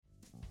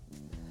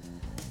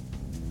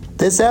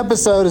This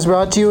episode is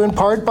brought to you in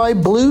part by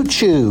Blue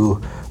Chew.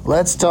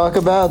 Let's talk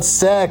about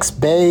sex,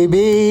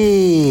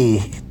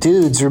 baby.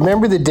 Dudes,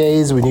 remember the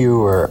days when you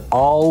were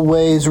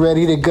always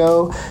ready to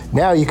go?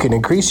 Now you can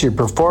increase your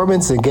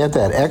performance and get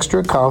that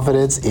extra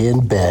confidence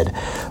in bed.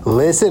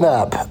 Listen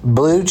up,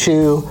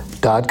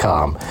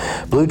 BlueChew.com.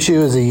 Blue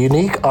Chew is a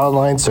unique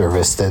online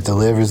service that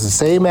delivers the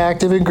same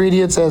active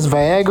ingredients as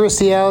Viagra,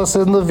 Cialis,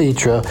 and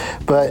Levitra,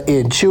 but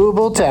in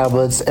chewable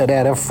tablets and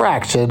at a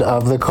fraction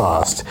of the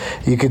cost.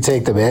 You can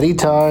take them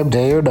anytime,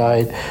 day or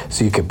night,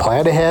 so you can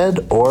plan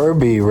ahead or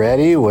be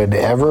ready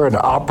whenever an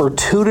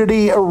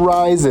opportunity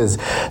arises.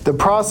 The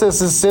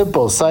process is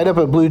simple. Sign up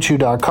at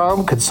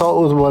BlueChew.com,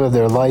 consult with one of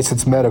their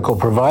licensed medical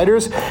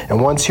providers, and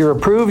once you're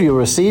approved, you'll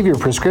receive your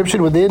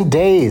prescription within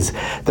days.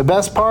 The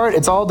best part,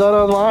 it's all done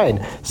online,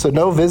 so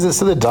no visits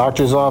to the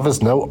doctor's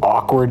office, no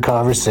awkward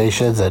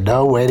conversations, and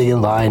no waiting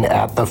in line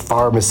at the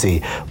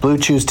pharmacy. Blue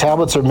Chew's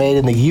tablets are made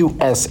in the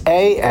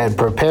USA and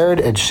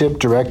prepared and shipped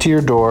direct to your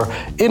door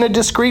in a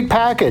discreet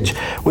package.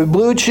 With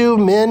Blue Chew,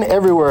 men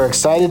everywhere are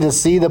excited to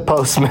see the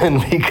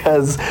postman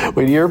because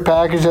when your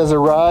package has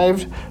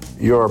arrived,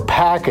 your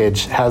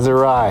package has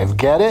arrived.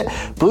 Get it?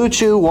 Blue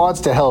Chew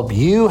wants to help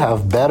you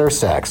have better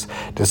sex.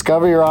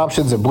 Discover your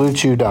options at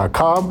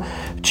BlueChew.com.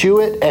 Chew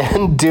it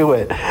and do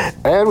it.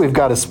 And we've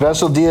got a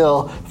special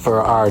deal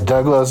for our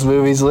Douglas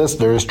Movies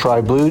listeners.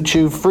 Try Blue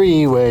Chew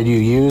free when you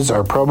use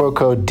our promo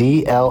code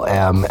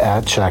DLM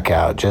at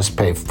checkout. Just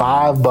pay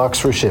 $5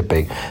 for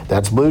shipping.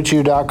 That's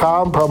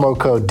BlueChew.com, promo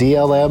code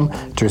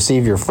DLM to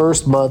receive your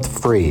first month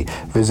free.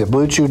 Visit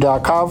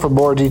BlueChew.com for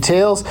more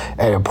details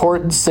and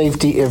important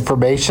safety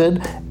information.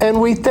 And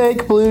we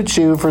thank Blue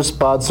Chew for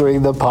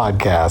sponsoring the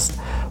podcast.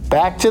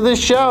 Back to the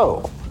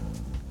show.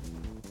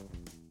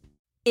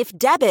 If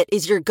debit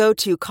is your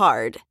go-to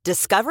card,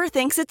 Discover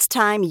thinks it's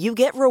time you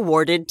get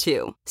rewarded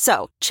too.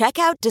 So, check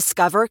out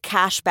Discover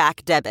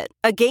Cashback Debit,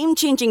 a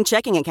game-changing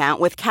checking account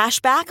with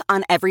cashback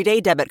on everyday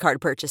debit card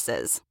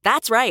purchases.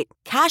 That's right,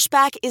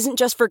 cashback isn't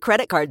just for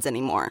credit cards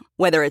anymore.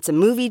 Whether it's a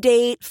movie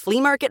date, flea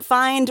market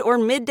find, or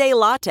midday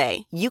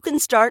latte, you can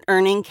start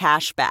earning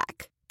cash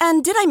back.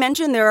 And did I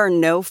mention there are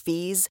no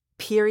fees,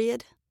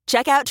 period?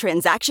 Check out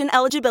transaction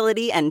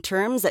eligibility and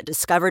terms at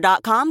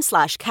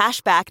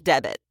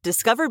discover.com/cashbackdebit.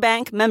 Discover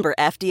Bank, member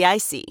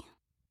FDIC.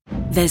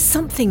 There's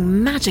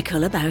something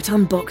magical about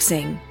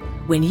unboxing.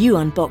 When you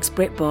unbox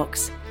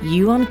BritBox,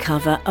 you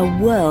uncover a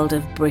world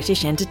of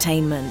British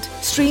entertainment.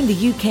 Stream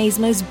the UK's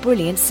most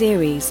brilliant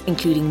series,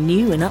 including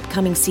new and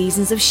upcoming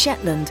seasons of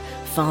Shetland,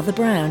 Father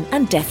Brown,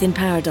 and Death in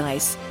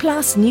Paradise.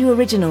 Plus new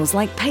originals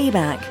like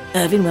Payback,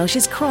 Irving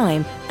Welsh's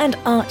Crime, and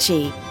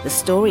Archie, the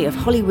story of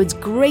Hollywood's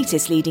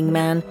greatest leading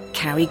man,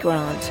 Cary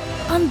Grant.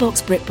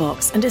 Unbox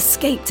BritBox and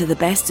escape to the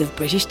best of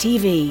British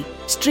TV.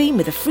 Stream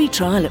with a free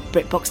trial at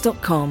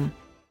BritBox.com.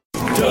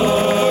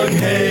 Doug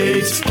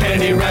hates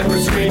candy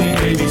wrappers, screaming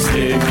baby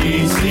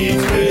sticky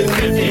seeds with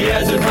 50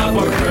 as in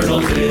popcorn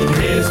kernels in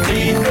his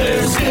teeth.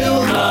 There's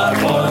still not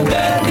one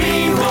that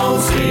he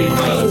won't see,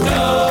 'cause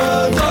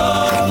Doug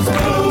loves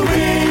movies.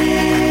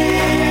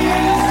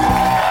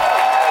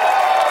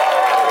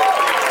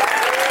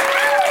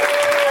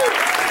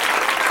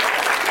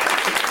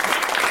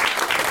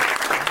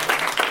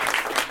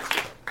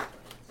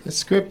 The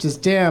script is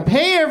damp.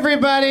 Hey,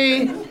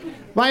 everybody!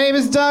 My name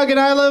is Doug, and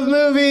I love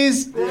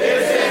movies.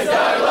 This is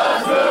Doug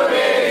Loves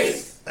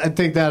Movies. I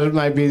think that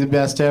might be the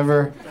best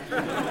ever.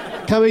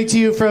 Coming to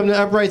you from the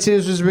Upright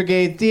Citizens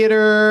Brigade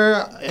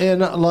Theater in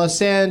Los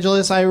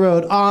Angeles. I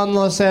wrote on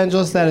Los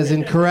Angeles. That is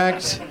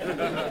incorrect.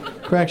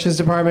 Corrections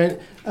Department.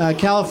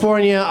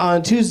 California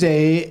on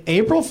Tuesday,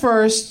 April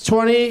 1st,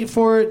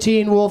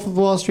 2014, Wolf of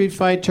Wall Street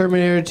fight,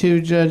 Terminator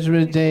 2,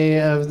 Judgment Day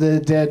of the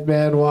Dead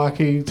Man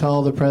Walking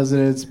Tall, the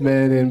President's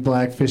Men in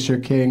Black, Fisher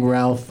King,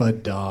 Ralph a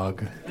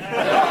Dog.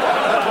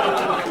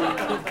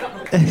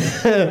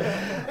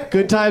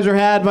 Good times were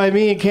had by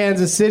me in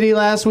Kansas City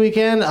last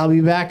weekend. I'll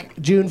be back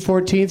June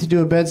 14th to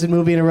do a Benson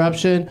movie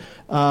interruption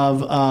of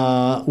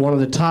one of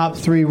the top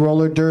 3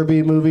 roller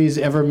derby movies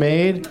ever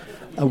made,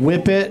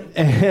 Whip It,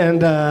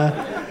 and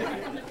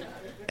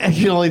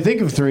you can only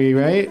think of 3,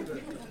 right?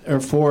 Or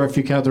 4 if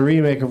you count the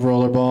remake of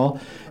Rollerball.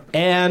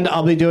 And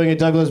I'll be doing a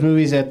Douglas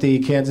Movies at the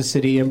Kansas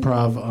City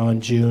Improv on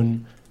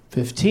June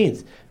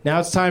 15th. Now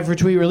it's time for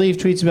Tweet Relief,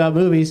 tweets about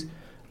movies.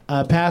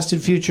 Past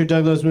and future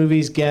Douglas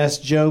Movies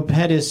guest Joe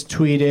Pettis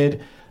tweeted,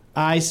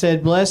 "I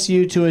said bless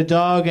you to a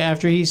dog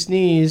after he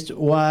sneezed,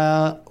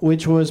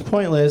 which was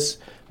pointless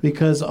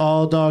because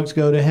all dogs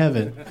go to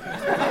heaven."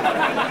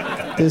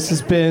 This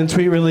has been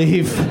Tweet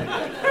Relief,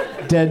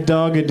 Dead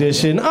Dog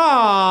Edition.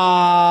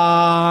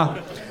 Aww!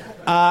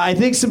 I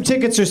think some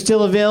tickets are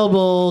still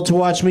available to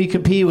watch me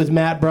compete with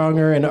Matt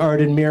Bronger and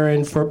Arden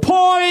Mirren for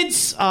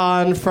points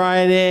on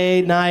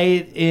Friday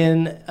night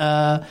in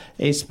a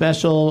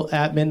special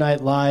at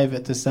midnight live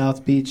at the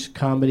South Beach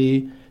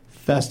Comedy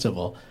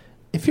Festival.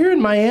 If you're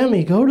in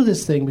Miami, go to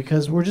this thing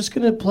because we're just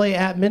going to play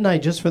at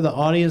midnight just for the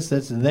audience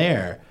that's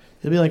there.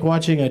 It'll be like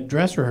watching a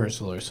dress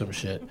rehearsal or some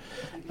shit.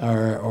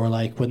 or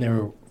like when they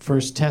were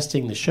first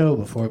testing the show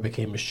before it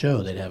became a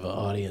show, they'd have an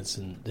audience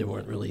and they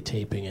weren't really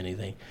taping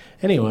anything.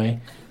 Anyway,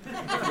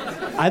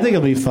 I think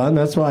it'll be fun.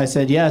 That's why I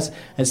said yes.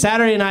 And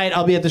Saturday night,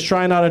 I'll be at the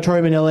Shrine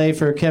Auditorium in L.A.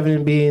 for Kevin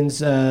and Bean's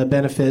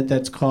benefit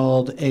that's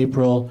called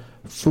April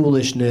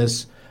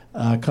Foolishness.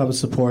 Come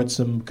support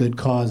some good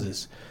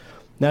causes.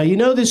 Now, you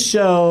know this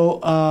show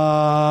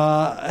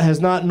has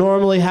not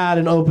normally had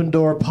an open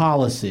door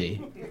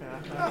policy.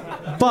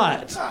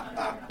 But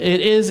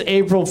it is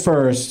April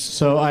 1st,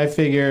 so I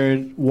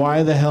figured,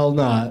 why the hell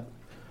not?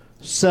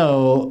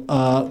 So,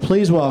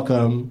 please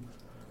welcome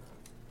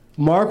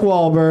Mark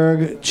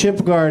Wahlberg,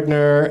 Chip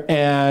Gardner,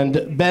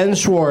 and Ben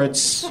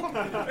Schwartz,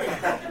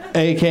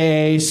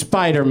 a.k.a.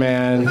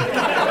 Spider-Man.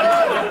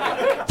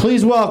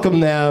 Please welcome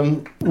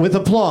them with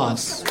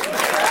applause.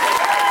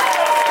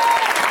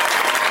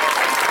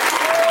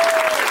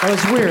 That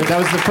was weird. That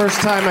was the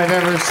first time I've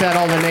ever said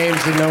all the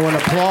names and no one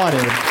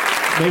applauded.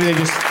 Maybe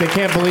they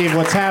can't believe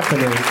what's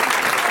happening.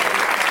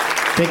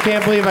 They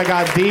can't believe I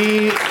got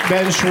the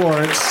Ben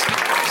Schwartz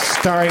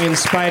starring in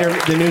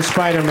the new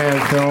Spider-Man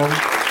film,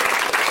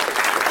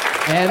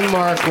 and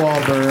Mark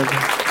Wahlberg.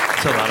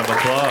 That's a lot of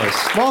applause.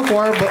 Mark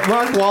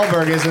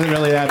Wahlberg isn't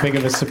really that big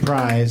of a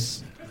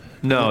surprise.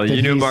 No,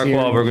 you knew Mark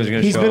Wahlberg was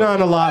going to show up. He's been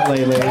on a lot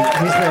lately.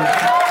 He's been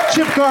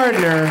Chip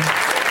Gardner.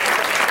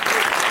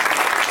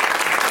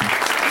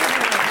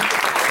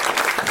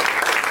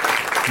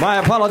 My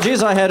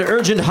apologies, I had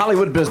urgent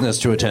Hollywood business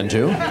to attend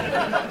to.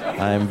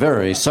 I'm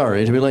very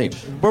sorry to be late.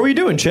 What were you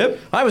doing, Chip?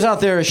 I was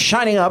out there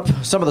shining up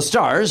some of the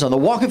stars on the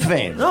Walk of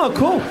Fame. Oh,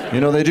 cool. You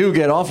know, they do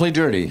get awfully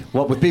dirty.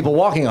 What with people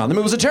walking on them,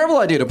 it was a terrible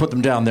idea to put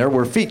them down there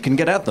where feet can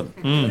get at them.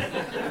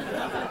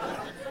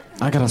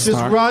 I got a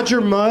star. Does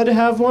Roger Mudd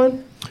have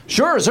one?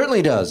 Sure,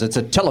 certainly does. It's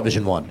a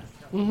television one.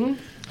 Mm-hmm.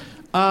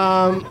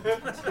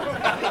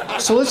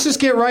 So let's just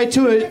get right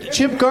to it.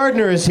 Chip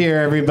Gardner is here,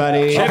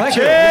 everybody. Chip! Thank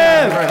you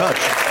very much.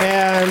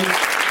 And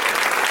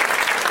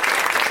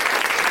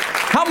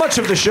how much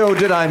of the show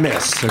did I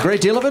miss? A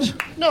great deal of it?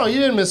 No, you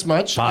didn't miss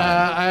much.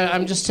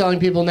 I'm just telling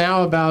people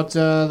now about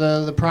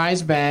the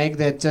prize bag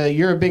that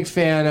you're a big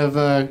fan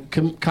of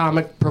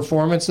comic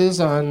performances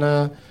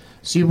on.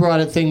 So you brought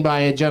a thing by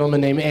a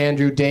gentleman named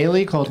Andrew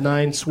Daly called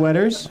 9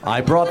 Sweaters.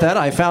 I brought that.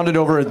 I found it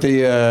over at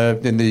the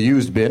in the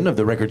used bin of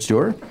the record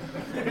store.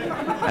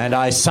 And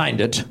I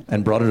signed it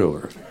and brought it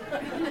over.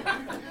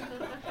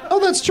 Oh,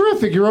 that's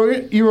terrific.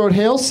 You wrote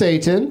Hail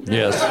Satan.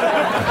 Yes.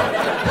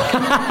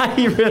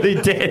 He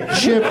really did.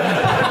 Chip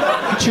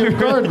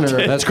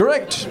Gardner. That's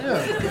correct.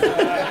 Yeah.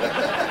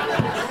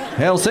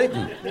 Hail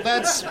Satan.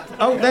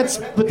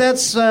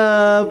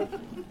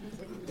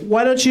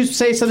 Why don't you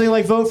say something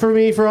like "Vote for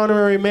me for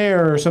honorary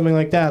mayor" or something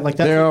like that?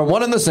 They're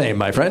one and the same,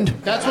 my friend.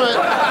 That's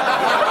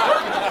what.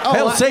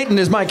 Hail Satan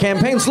is my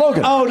campaign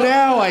slogan. Oh,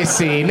 now I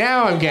see.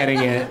 Now I'm getting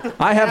it.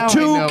 I have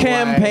two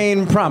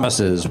campaign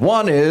promises.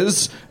 One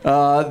is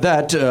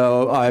that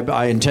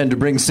I intend to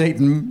bring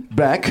Satan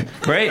back.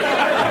 Great.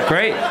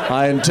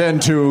 I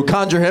intend to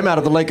conjure him out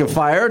of the lake of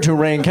fire to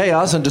rain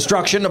chaos and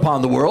destruction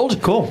upon the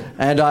world. Cool.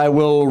 And I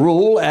will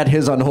rule at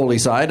his unholy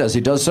side as he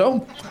does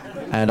so.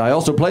 And I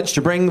also pledge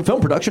to bring film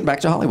production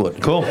back to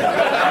Hollywood. Cool.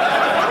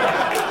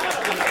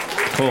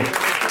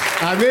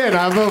 I'm in.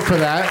 I'll vote for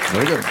that.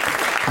 Very good.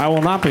 I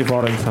will not be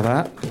voting for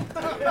that.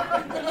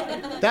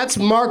 That's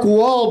Mark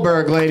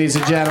Wahlberg, ladies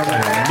and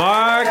gentlemen.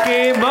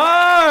 Marky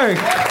Mark!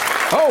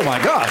 Oh, my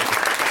God.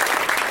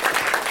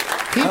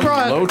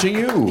 Hello to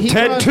you.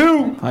 Ted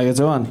 2. How you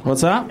doing? What's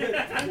that?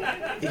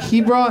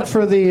 He brought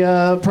for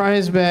the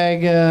prize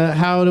bag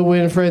How to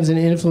Win Friends and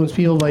Influence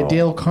People by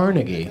Dale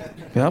Carnegie.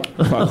 Yep.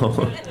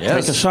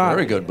 Yes, take a shot.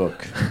 Very good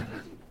book.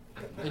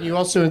 And you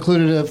also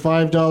included a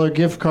 $5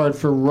 gift card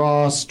for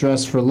Ross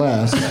Dress for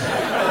Less.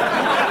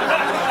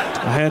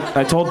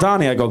 I told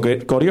Donnie, I go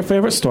to your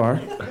favorite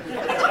store,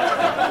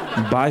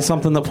 buy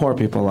something the poor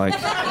people like.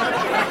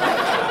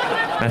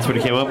 That's what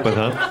he came up with,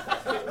 huh?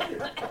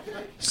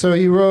 So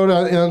he wrote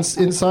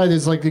inside,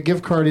 it's like a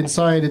gift card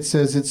inside, it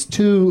says, "It's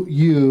to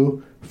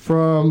you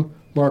from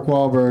Mark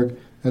Wahlberg,"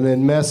 and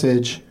then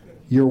message,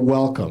 "You're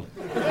welcome."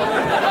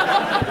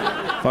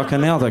 Fucking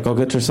nailed it. Go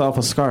get yourself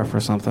a scarf or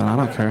something. I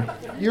don't care.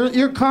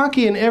 You're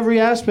cocky in every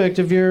aspect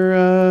of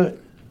your...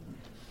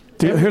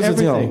 Dude, here's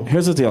everything. the deal.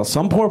 Here's the deal.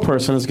 Some poor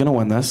person is going to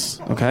win this,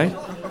 okay?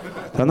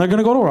 Then they're going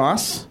to go to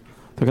Ross.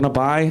 They're going to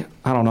buy,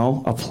 I don't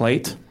know, a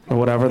plate or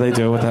whatever they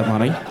do with that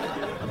money.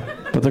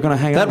 But they're going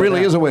to hang out. That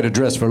really is a way to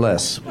dress for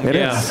less. It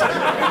is.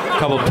 A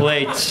couple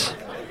plates.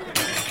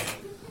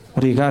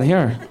 What do you got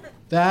here?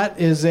 That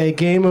is a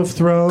Game of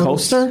Thrones...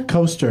 Coaster?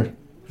 Coaster.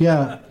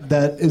 Yeah,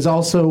 that is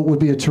also would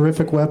be a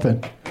terrific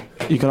weapon.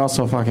 You could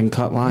also fucking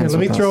cut lines. Let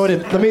me with throw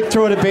this.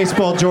 it at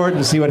Baseball Jordan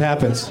and see what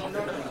happens.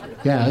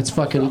 Yeah,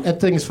 that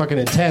thing is fucking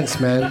intense,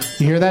 man.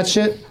 You hear that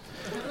shit?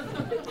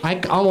 I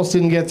almost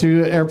didn't get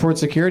through airport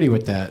security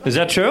with that. Is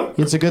that true?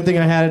 It's a good thing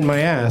I had it in my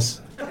ass.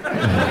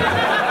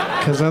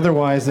 Because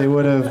otherwise they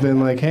would have been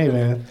like, "Hey,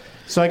 man."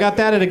 So I got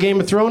that at a Game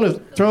of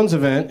Thrones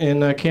event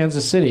in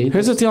Kansas City.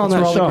 Here's the deal on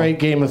That's that where all show. the great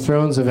Game of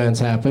Thrones events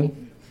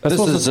happen. This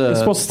is It's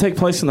supposed to take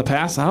place in the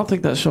past. I don't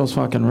think that show's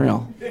fucking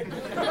real.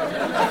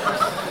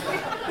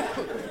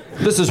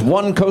 this is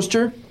one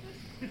coaster.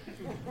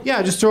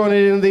 Yeah, just throwing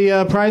it in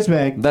the prize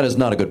bag. That is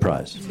not a good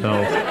prize.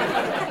 No.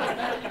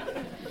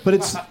 But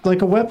it's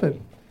like a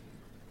weapon.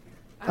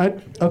 Okay.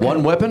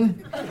 One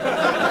weapon.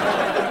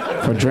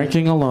 For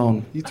drinking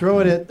alone. You throw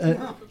it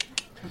at...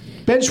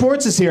 Ben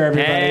Schwartz is here,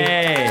 everybody.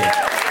 Hey.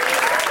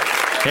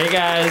 Hey,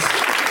 guys.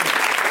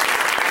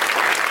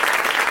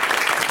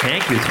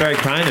 Thank you. It's very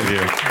kind of you.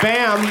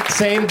 Bam,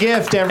 same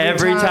gift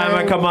every time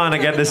I come on, I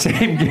get the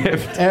same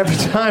gift. Every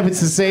time it's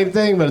the same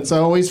thing, but it's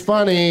always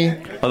funny.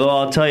 Although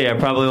I'll tell you, I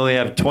probably only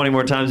have 20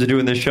 more times to do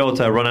in this show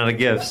until I run out of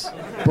gifts.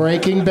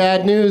 Breaking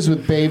bad news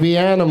with baby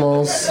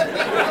animals.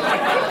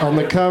 On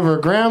the cover,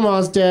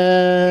 Grandma's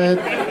dead.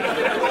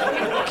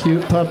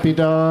 Cute puppy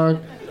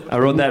dog. I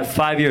wrote that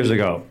 5 years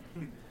ago.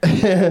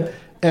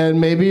 And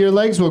maybe your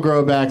legs will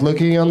grow back,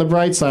 looking on the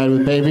bright side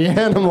with baby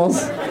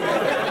animals.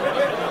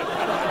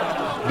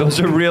 Those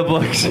are real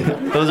books.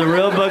 Those are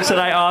real books that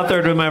I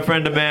authored with my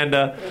friend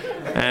Amanda,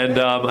 and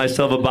I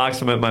still have a box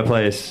of them at my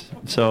place.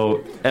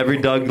 So every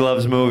Doug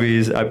Loves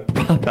Movies, I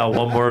pop out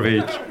one more of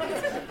each.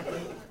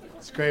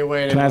 It's a great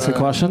way to... Can I ask a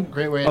question?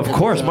 Great way. Of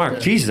course,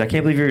 Mark. Jesus, I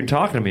can't believe you're even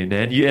talking to me,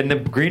 man. You, in the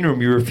green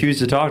room, you refused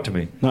to talk to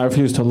me. No, I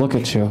refuse to look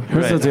at you.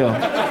 Here's the deal.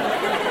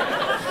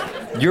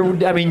 You're,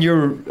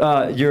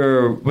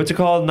 what's it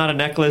called? Not a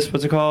necklace.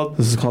 What's it called?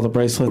 This is called a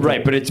bracelet.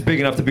 Right, but it's big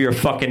enough to be your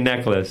fucking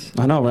necklace.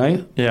 I know,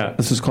 right? Yeah.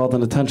 This is called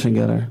an attention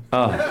getter.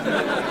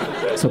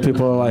 Oh. So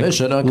people are like,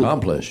 Mission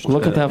accomplished.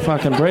 Look at that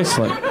fucking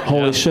bracelet.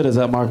 Holy shit, is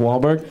that Mark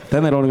Wahlberg?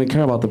 Then they don't even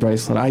care about the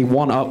bracelet. I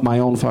one-up my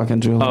own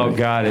fucking jewelry. Oh,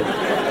 got it.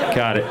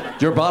 Got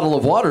it. Your bottle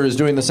of water is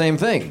doing the same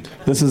thing.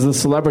 This is the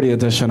celebrity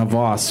edition of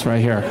Voss right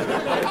here.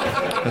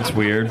 That's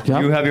weird.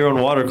 Yep. You have your own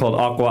water called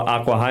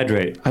Aqua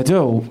Hydrate. I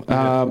do.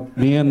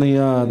 Me and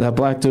the that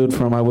black dude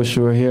from I Wish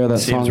You Were Here. That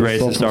Seems song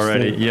racist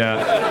already.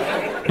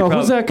 Yeah. No,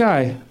 who's that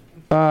guy?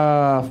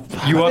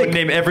 You want to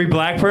name every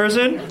black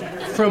person?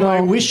 From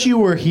I Wish You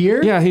Were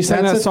Here? Yeah, he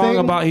sang That's that a song thing?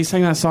 about. He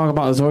sang that song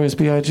about Notorious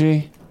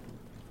B.I.G.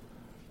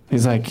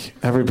 He's like,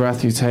 every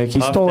breath you take. He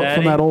Puff stole it Daddy?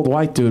 from that old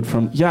white dude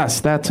from.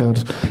 Yes, that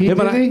dude. P. Him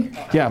and I- Diddy?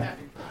 yeah,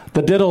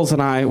 the Diddles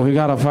and I. We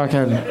got a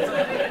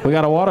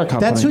water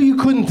company. That's who you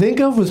couldn't think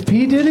of was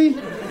P. Diddy?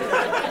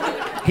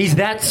 He's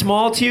that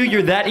small to you?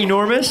 You're that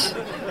enormous?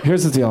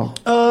 Here's the deal.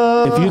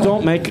 If you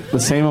don't make the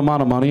same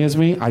amount of money as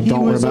me, I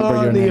don't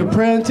remember your He name. was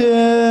on The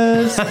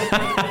Apprentice.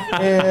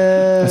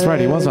 That's right,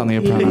 he was on The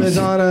Apprentice. He was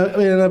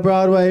in a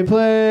Broadway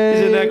play.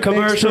 He's in that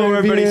commercial where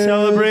everybody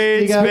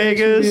celebrates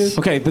Vegas.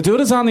 Okay, the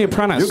dude is on The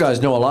Apprentice. You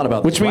guys know a lot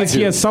about Which this means white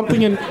he has dude.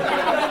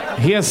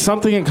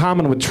 something in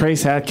common with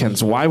Trace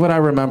Adkins. Why would I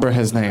remember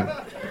his name?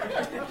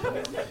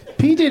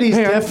 P. Diddy's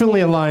Hey, definitely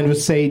aligned with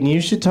Satan.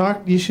 You should try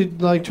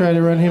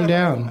to run him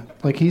down.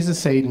 Like he's a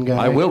Satan guy.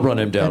 I will run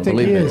him down, I think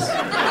believe he me. is.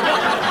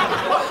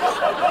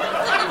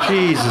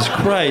 Jesus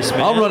Christ,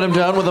 man. I'll run him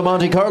down with a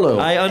Monte Carlo.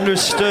 I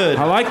understood.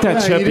 I like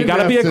that, Chip. You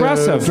gotta be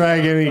aggressive.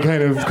 Drag any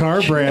kind of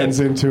car brands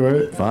into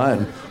it.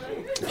 Fine.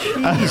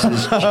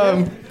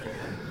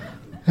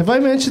 Have I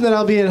mentioned that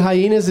I'll be at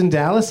Hyenas in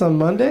Dallas on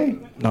Monday?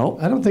 No.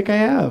 I don't think I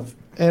have.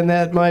 And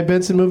that my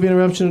Benson movie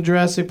interruption of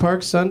Jurassic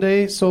Park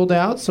Sunday sold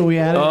out, so we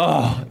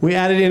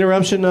added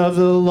interruption of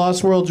the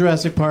Lost World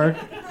Jurassic Park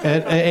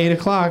at 8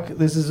 o'clock.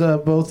 This is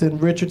both in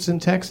Richardson,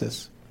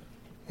 Texas.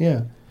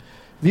 Yeah.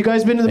 Have you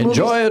guys been to the movies?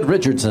 Enjoy it,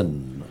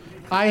 Richardson.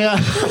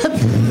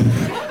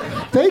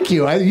 Thank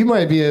you. You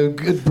might be a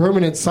good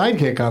permanent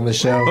sidekick on the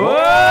show. Whoa!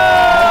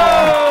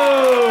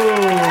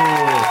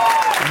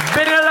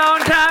 Been a long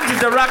time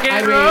since the rock and I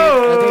think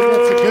roll.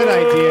 that's a good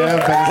idea.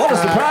 But it's What a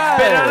not. surprise!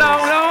 Been a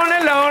long,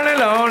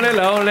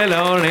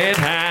 lonely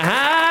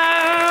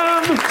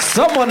time.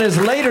 Someone is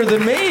later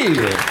than me.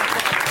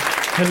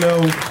 Hello,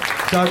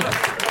 Doug.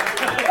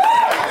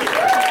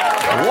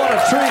 What a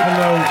treat.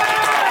 Hello.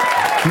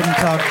 Guten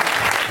Tag.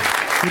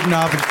 Guten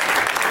Abend.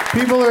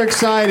 People are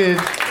excited.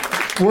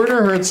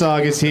 Werner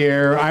Herzog is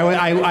here.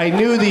 I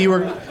knew that you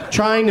were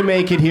trying to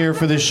make it here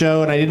for the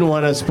show, and I didn't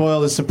want to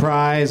spoil the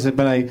surprise,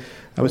 but I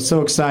was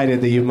so excited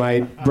that you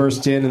might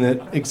burst in and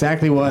that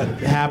exactly what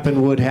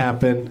happened would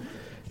happen.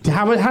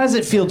 How does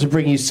it feel to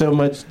bring you so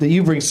much, that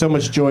you bring so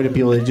much joy to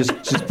people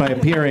just by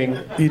appearing?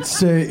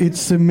 It's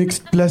a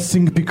mixed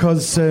blessing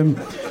because,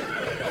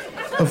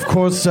 of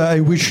course, I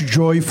wish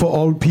joy for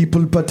all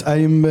people, but I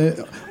am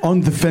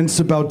on the fence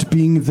about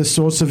being the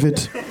source of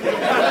it.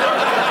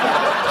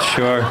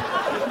 Sure.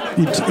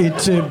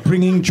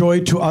 Bringing joy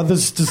to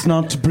others does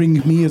not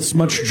bring me as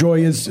much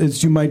joy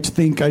as you might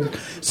think.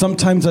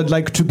 Sometimes I'd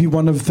like to be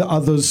one of the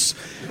others.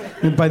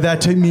 And by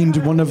that I mean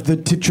one of the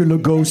titular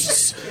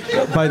ghosts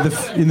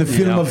in the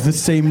film of the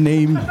same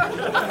name.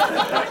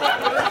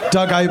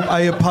 Doug,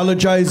 I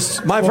apologize.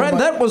 My friend,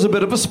 that was a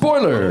bit of a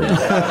spoiler.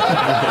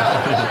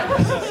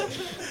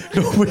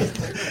 No, wait,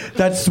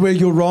 that's where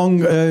you're wrong,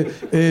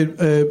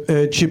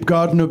 Chip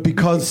Gardner,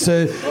 because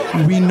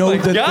we know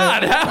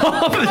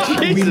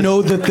we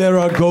know that there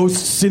are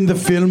ghosts in the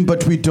film,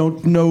 but we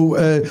don't know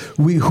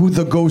who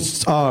the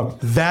ghosts are.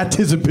 That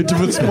is a bit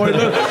of a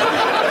spoiler.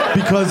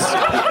 because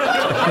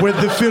when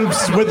the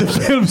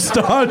film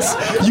starts,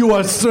 you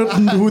are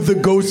certain who the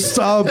ghosts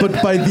are,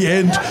 but by the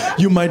end,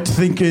 you might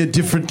think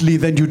differently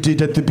than you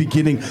did at the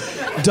beginning.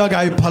 Doug,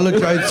 I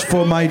apologize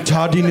for my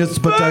tardiness,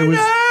 but I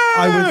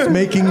was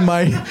making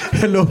my...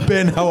 Hello,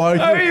 Ben, how are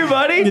you? How are you,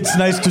 buddy? It's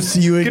nice to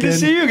see you again. Good to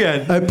see you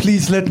again.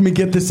 Please let me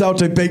get this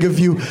out, I beg of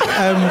you.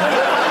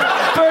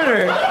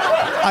 Werner,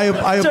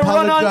 I it's a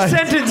run-on apologize.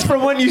 sentence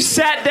from when you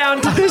sat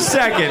down to this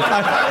second.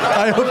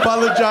 I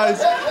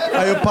apologize.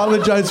 I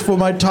apologize for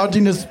my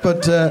tardiness,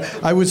 but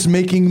I was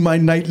making my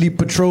nightly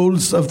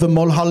patrols of the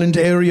Mulholland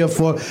area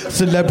for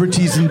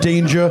celebrities in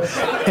danger,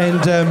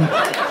 and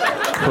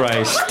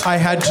Christ.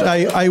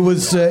 I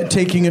was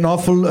taking an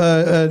awful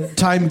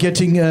time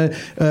getting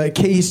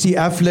Casey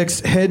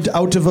Affleck's head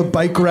out of a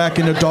bike rack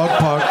in a dog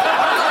park.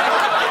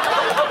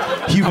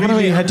 He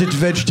really had it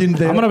wedged in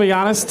there. I'm going to be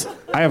honest.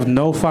 I have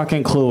no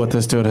fucking clue what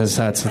this dude has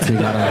said since he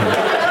got out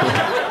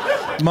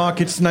here.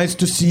 Mark, it's nice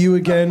to see you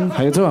again.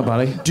 How you doing,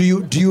 buddy? Do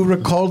you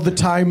recall the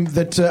time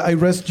that I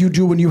rescued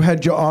you when you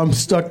had your arm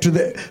stuck to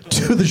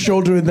the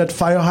shoulder in that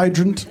fire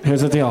hydrant?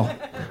 Here's the deal.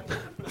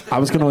 I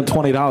was going to win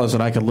 $20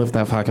 that I could lift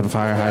that fucking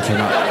fire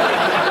hydrant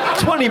up.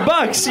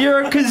 $20?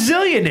 You're a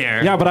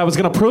gazillionaire. Yeah, but I was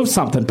going to prove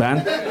something,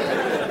 Ben.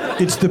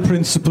 It's the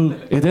principle.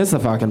 It is the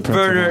fucking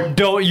principle. Werner,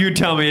 don't you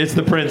tell me it's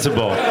the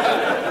principle.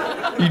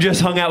 You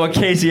just hung out with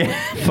Casey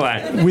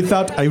Affleck. With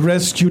that, I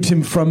rescued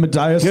him from a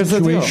dire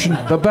situation.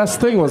 The best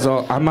thing was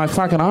my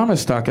fucking arm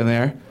is stuck in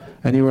there,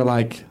 and you were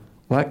like,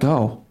 let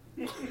go.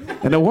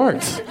 And it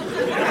worked.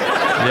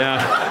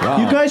 Yeah. Wow.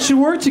 You guys should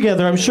work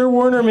together. I'm sure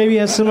Werner maybe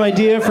has some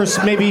idea for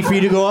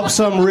you to go up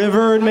some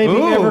river and maybe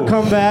never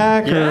come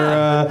back,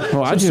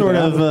 or some sort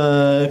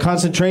of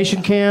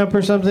concentration camp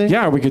or something.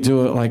 Yeah, we could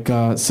do it like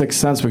Sixth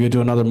Sense. We could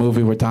do another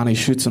movie where Donnie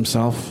shoots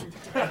himself.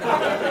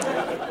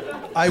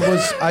 I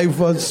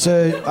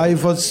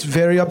was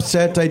very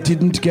upset I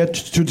didn't get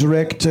to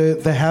direct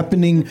The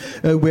Happening,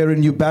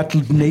 wherein you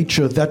battled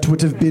nature. That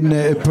would have been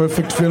a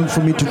perfect film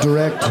for me to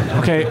direct.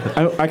 Okay,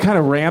 I kind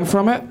of ran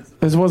from it,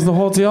 as was the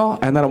whole deal,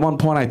 and then at one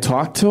point I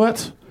talked to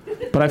it,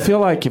 but I feel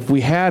like if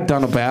we had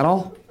done a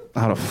battle,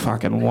 I would have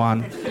fucking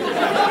won.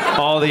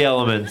 All the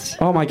elements.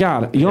 Oh my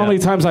God. You know how many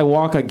times I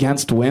walk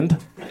against wind?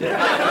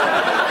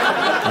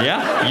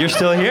 Yeah, you're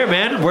still here,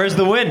 man. Where's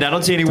the wind? I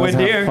don't see any wind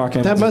here.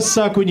 That must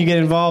suck when you get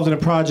involved in a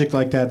project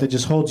like that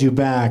just holds you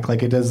back.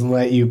 Like it doesn't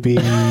let you be,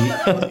 Mark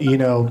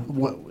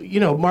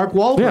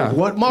Wahlberg. Yeah.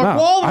 What Mark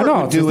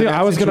Wahlberg would do in that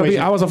I was gonna be.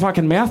 situation. I was a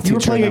fucking math teacher. You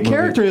were playing a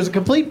character as a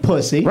complete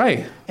pussy,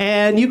 right?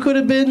 And you could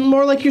have been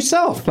more like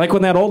yourself. Like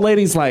when that old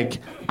lady's like,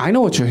 "I know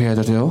what you're here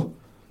to do.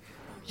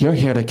 You're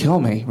here to kill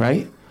me,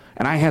 right?"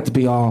 And I had to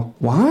be all,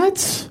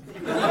 "What?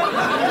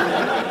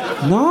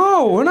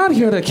 No, we're not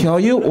here to kill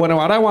you." What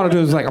I want to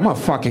do is like, I'm gonna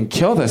fucking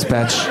kill this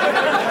bitch.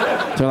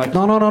 They're like,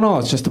 no,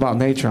 it's just about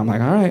nature. I'm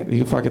like, all right, you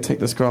can fucking take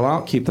this girl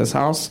out, keep this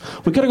house.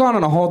 We could have gone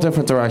in a whole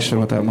different direction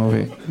with that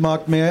movie.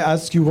 Mark, may I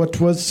ask you,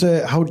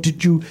 how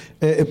did you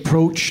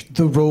approach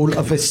the role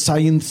of a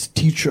science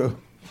teacher?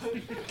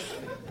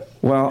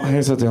 Well,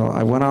 here's the deal.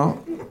 I went out,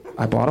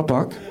 I bought a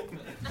book,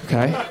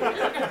 okay?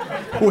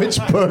 Which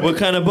book? What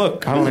kind of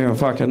book? I don't even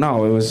fucking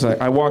know. It was like,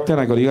 I walked in,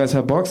 I go, do you guys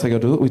have books? They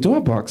go, we do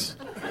have books.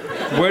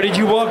 Where did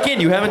you walk in?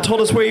 You haven't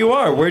told us where you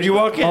are. Where'd you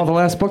walk in? Oh, the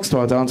last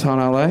bookstore, downtown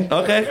LA.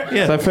 Okay,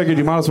 yeah. So I figured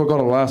you might as well go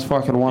to the last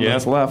fucking one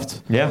that's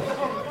left. Yeah.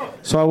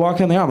 So I walk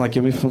in there, I'm like,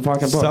 give me some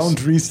fucking books.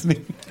 Sound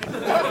reasoning.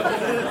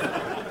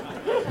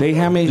 They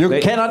hand me...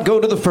 You cannot go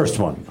to the first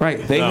one. Right.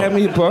 They hand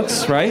me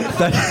books, right?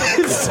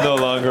 It's no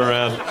longer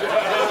around.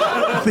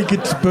 I think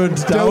it's burned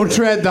down. Don't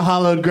tread the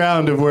hallowed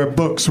ground of where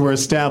books were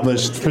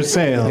established for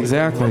sale.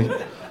 Exactly.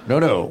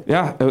 No.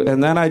 Yeah,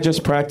 and then I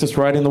just practiced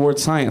writing the word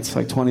science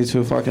like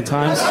 22 fucking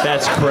times.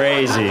 That's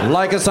crazy.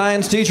 Like a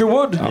science teacher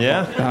would.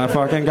 Yeah. And I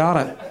fucking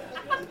got it.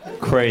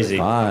 Crazy.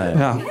 Fine.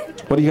 Yeah.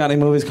 What, do you got any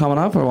movies coming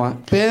up or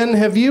what? Ben,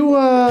 have you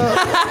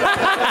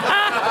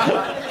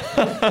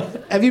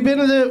have you been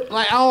to the...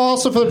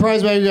 also for the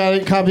prize bag, you got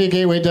a copy of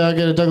Gateway Doug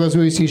and a Douglas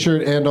Movies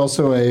t-shirt and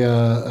also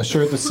a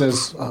shirt that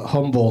says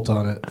Humboldt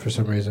on it for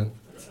some reason.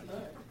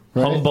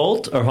 Right?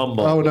 Humboldt or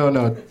Humboldt? Oh,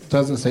 no. It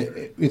doesn't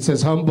say... It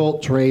says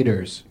Humboldt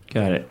Traders.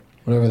 Got it.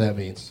 Whatever that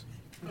means.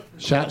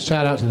 Shout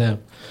out to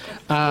them.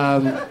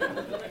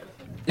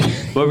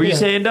 What were you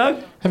saying,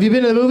 Doug? Have you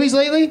been to the movies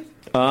lately?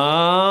 You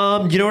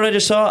know what I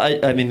just saw?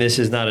 I mean, this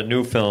is not a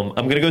new film.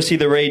 I'm going to go see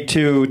The Raid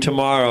 2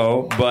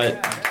 tomorrow,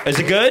 but... Is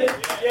it good?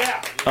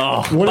 Yeah.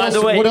 Oh, by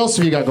the way... What else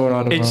have you got going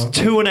on tomorrow? It's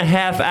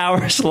 2.5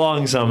 hours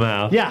long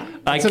somehow. Yeah.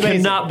 I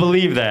cannot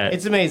believe that.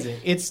 It's amazing.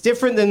 It's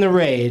different than The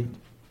Raid.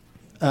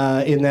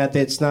 In that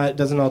it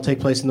doesn't all take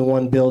place in the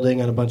one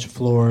building on a bunch of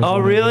floors. Oh,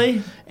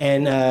 really?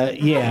 And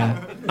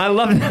yeah, I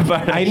love that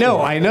part. I know.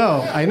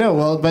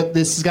 Well, but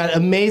this has got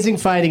amazing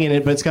fighting in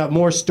it, but it's got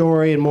more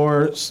story and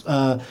more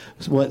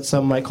what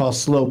some might call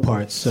slow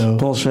parts. So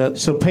bullshit.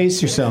 So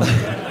pace yourself.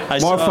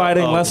 More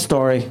fighting, less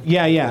story.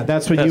 Yeah.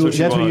 That's what you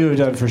have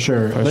done for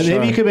sure. But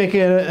maybe you could make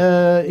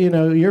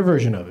your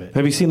version of it.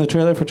 Have you seen the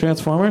trailer for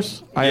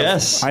Transformers?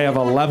 Yes. I have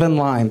 11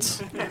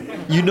 lines.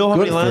 You know how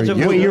many lines of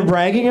Wait, you're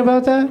bragging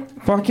about that?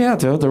 Fuck yeah,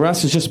 dude. The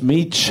rest is just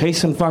me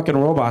chasing fucking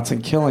robots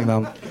and killing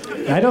them.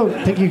 I don't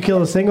think you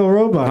kill a single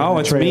robot. No,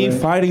 it's me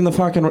fighting the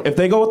fucking... If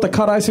they go with the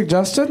cut I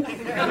suggested...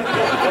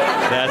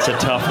 That's a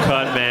tough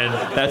cut, man.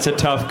 That's a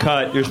tough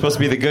cut. You're supposed to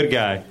be the good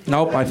guy.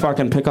 Nope, I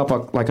fucking pick up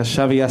a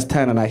Chevy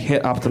S10 and I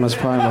hit Optimus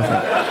Prime with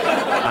it.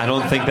 I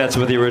don't think that's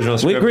what the original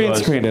script was. We green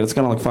screened it. It's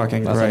going to look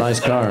fucking That's great. a nice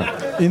car.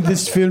 In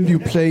this film, you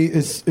play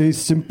a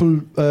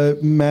simple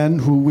man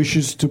who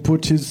wishes to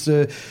put his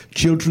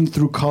children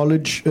through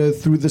college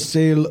through the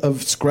sale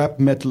of scrap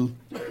metal.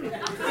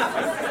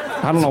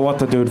 I don't know what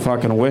the dude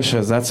fucking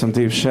wishes. That's some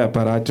deep shit,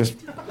 but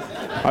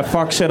I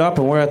fuck shit up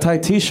and wear a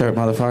tight t-shirt,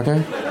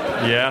 motherfucker.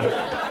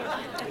 Yeah.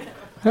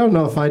 I don't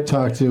know if I'd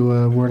talk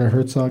to Werner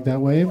Herzog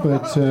that way,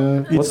 but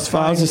It's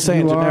fine. I was just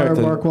saying you are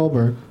generically. Mark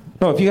Wahlberg.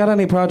 No, if you got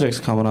any projects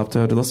coming up,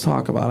 dude, let's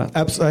talk about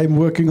it. I'm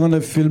working on a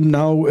film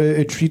now,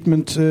 a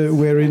treatment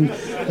wherein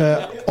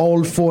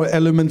all four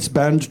elements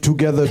band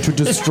together to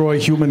destroy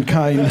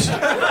humankind.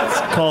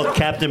 It's called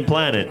Captain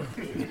Planet.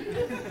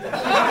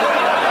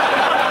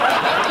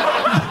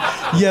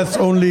 Yes,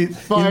 only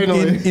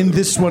Finally. in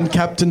this one,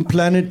 Captain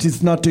Planet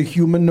is not a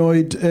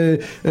humanoid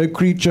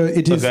creature.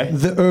 It is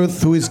the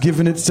Earth who is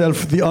given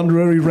itself the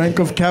honorary rank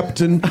of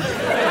captain,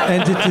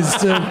 and it is.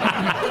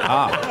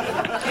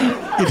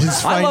 It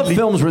is I love finally.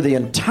 films where the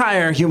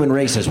entire human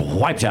race is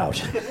wiped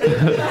out.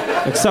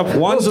 Except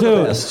one Those are the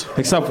dude. best.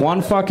 Except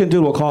one fucking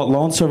dude. We'll call it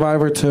Lone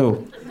Survivor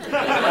 2.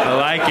 I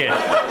like it.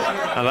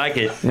 I like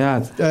it.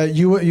 Yeah.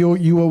 You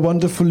were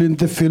wonderful in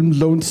the film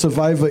Lone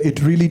Survivor.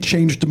 It really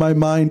changed my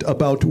mind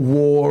about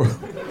war.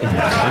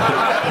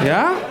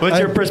 Yeah? What's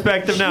your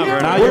perspective now,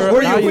 Now Werner?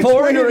 Were now you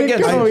for it or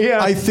against it?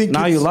 I think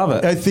Now it's- you love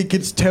it. I think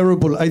it's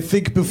terrible. I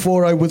think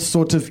before I was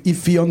sort of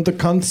iffy on the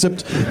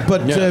concept,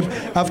 but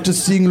after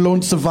seeing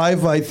Lone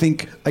Survivor, I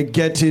think I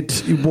get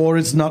it. War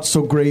is not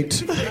so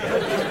great.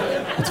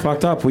 It's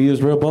fucked up. We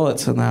used real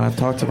bullets in that. I've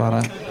talked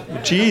about it.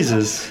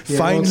 Jesus.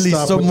 Finally,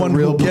 don't stop with the someone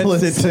real who gets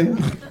bullets. it.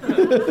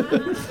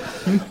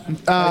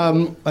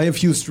 I have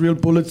used real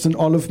bullets in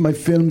all of my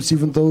films,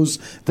 even those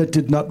that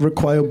did not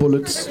require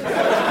bullets.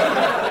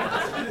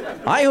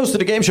 I hosted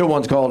a game show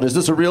once called "Is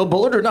This a Real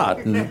Bullet or Not?"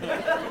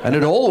 and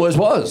it always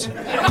was.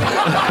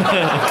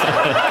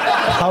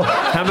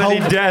 How many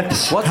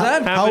deaths? What's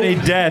that? How many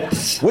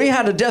deaths? We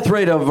had a death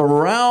rate of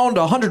around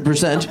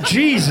 100%.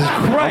 Jesus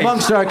Christ.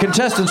 Amongst our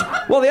contestants.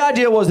 Well, the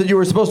idea was that you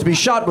were supposed to be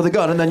shot with a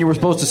gun, and then you were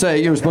supposed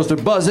to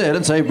buzz in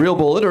and say real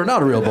bullet or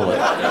not a real bullet.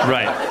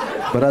 Right.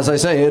 But as I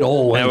say, it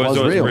always That was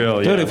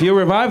real. yeah. Dude, if you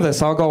revive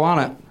this, I'll go on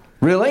it.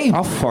 Really?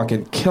 I'll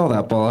fucking kill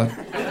that bullet.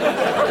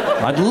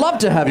 I'd love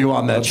to have you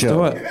on that Let's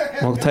show. do it.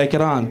 We'll take it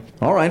on.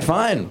 All right,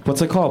 fine.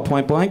 What's it called?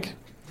 Point Blank?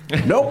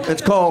 Nope,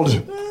 it's called.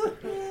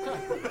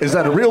 Is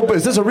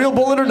this a real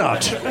bullet or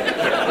not?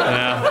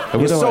 Yeah. It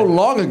was so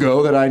long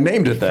ago that I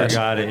named it that.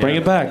 Forgot it. Bring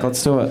yeah. it back.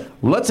 Let's do it.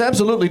 Let's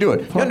absolutely do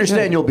it. You Fuck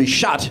understand yeah. you'll be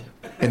shot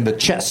in the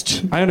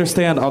chest. I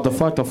understand I'll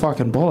deflect a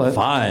fucking bullet.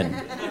 Fine.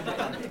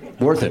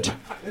 Worth it.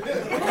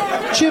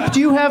 Chip, do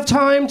you have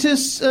time to...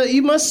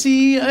 you must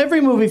see every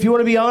movie. If you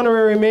want to be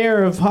honorary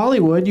mayor of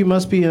Hollywood, you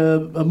must be a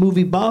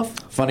movie buff.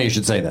 Funny you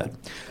should say that.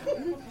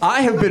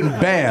 I have been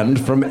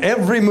banned from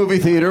every movie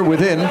theater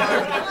within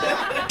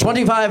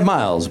 25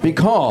 miles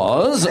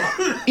because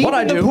what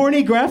I Even do... the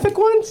pornographic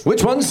ones?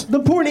 Which ones?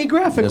 The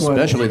pornographic ones.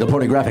 Especially the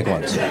pornographic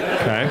ones.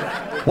 Okay.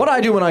 What I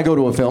do when I go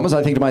to a film is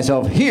I think to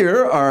myself,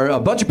 here are a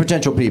bunch of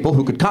potential people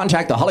who could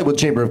contact the Hollywood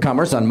Chamber of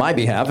Commerce on my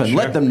behalf and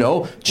let them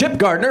know Chip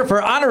Gardner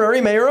for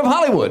honorary mayor of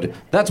Hollywood.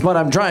 That's what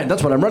I'm trying.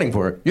 That's what I'm running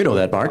for. You know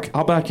that, Mark.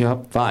 I'll back you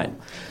up. Fine.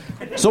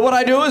 So what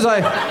I do is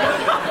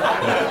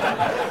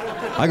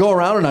I go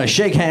around and I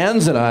shake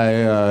hands and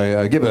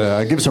I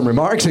give some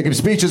remarks, I give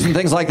speeches and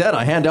things like that.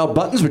 I hand out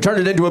buttons. We turn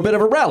it into a bit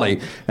of a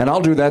rally, and I'll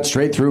do that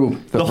straight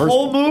through The first...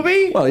 whole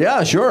movie? Well,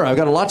 yeah, sure. I've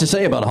got a lot to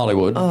say about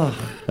Hollywood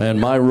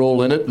and my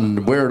role in it,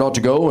 and where it ought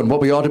to go, and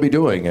what we ought to be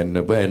doing, and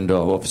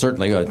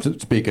certainly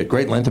speak at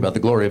great length about the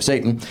glory of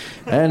Satan,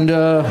 and.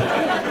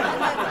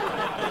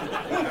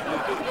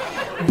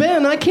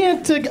 Ben, I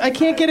can't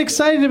get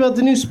excited about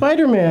the new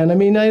Spider-Man. I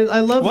mean, I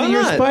love Why that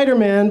you're not?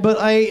 Spider-Man, but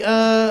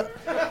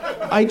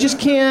I just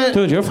can't.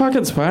 Dude, you're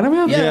fucking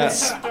Spider-Man?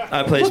 Yes.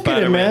 I play Look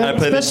at him, Spider-Man. man. I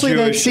play Especially the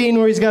that Jewish. scene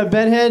where he's got a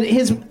bedhead.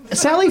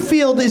 Sally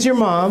Field is your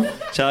mom.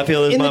 Sally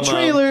Field is In my the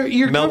trailer, mom.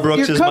 you're, Mel cov-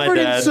 Brooks you're is my covered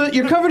in dad. soot.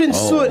 You're covered in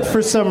soot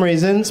for some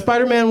reason.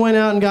 Spider-Man went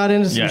out and got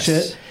into some Yes.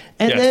 shit,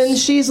 and Yes. then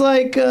she's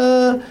like,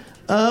 why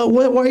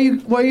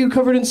are you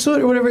covered in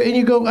soot or whatever? And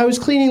you go, I was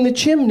cleaning the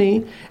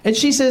chimney, and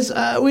she says,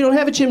 we don't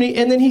have a chimney.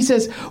 And then he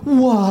says,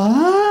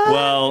 what?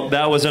 Well,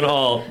 that wasn't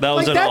all. That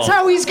wasn't That's all.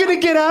 how he's gonna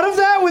get out of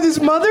that with his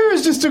mother?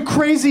 Is just a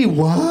crazy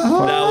what?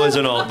 That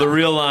wasn't all. The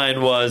real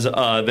line was,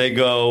 they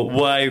go,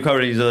 why are you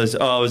covered? He says,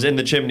 oh, I was in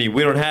the chimney.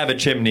 We don't have a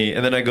chimney.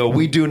 And then I go,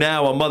 we do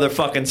now, a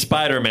motherfucking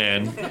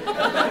Spider-Man.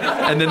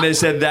 And then they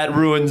said that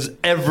ruins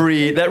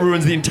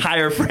the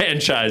entire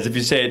franchise if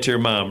you say it to your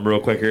mom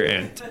real quick here,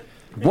 Aunt.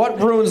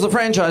 What ruins the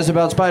franchise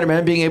about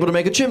Spider-Man being able to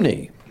make a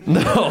chimney?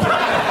 No.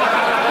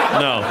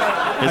 No.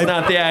 It's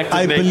not the act of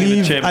I making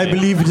believe, the chimney. I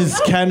believe it is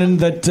canon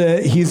that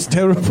he's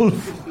terrible.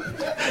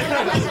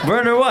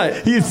 Werner,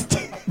 what?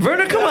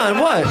 Werner, come on,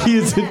 what? He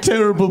is a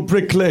terrible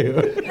bricklayer.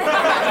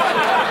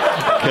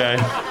 Okay.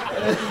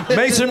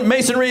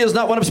 Masonry is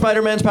not one of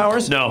Spider-Man's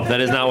powers? No, that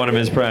is not one of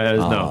his powers.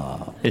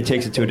 No. It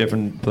takes it to a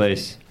different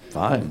place.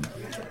 Fine.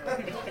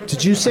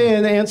 Did you say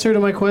an answer to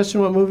my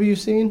question? What movie you've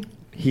seen?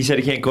 He said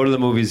he can't go to the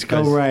movies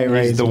because right.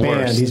 he's the banned.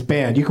 worst. He's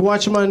banned. You can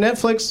watch him on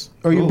Netflix.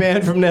 Or are you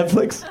banned from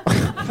Netflix?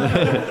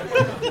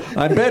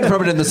 I'm banned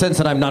from it in the sense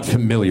that I'm not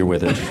familiar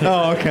with it.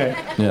 Oh, okay.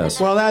 Yes.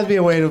 Well, that'd be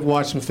a way to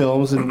watch some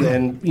films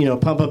and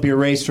pump up your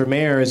race for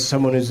mayor as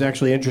someone who's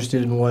actually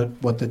interested in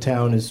what the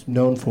town is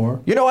known for.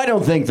 You know, I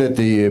don't think that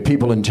the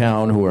people in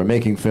town who are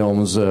making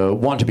films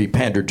want to be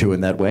pandered to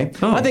in that way.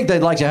 Oh. I think they'd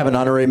like to have an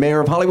honorary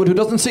mayor of Hollywood who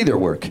doesn't see their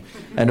work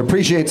and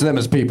appreciates them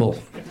as people.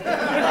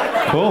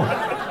 Cool.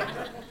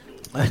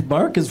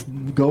 Mark is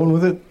going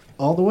with it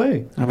all the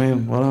way. I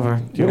mean, whatever.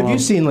 What have you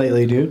seen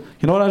lately, dude?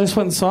 You know what I just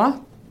went and saw?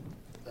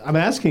 I'm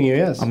asking you,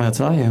 yes. I'm going to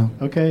tell you.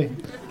 Okay.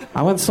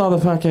 I went and saw the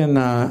fucking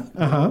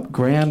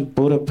Grand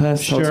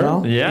Budapest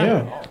Hotel.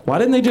 Yeah. Why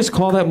didn't they just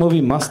call that movie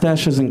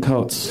Mustaches and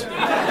Coats?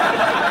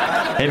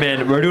 Hey,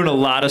 man, we're doing a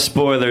lot of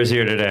spoilers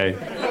here today.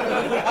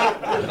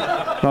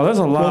 No, there's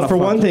a lot Well, of for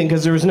one fucking- thing,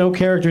 because there was no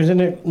characters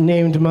in it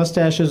named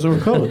mustaches or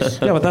coats.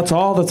 Yeah, but that's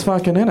all that's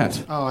fucking in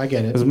it. Oh, I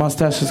get it. Is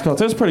Mustaches, Coats.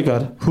 It was pretty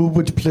good. Who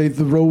would play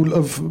the role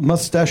of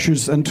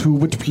mustaches and who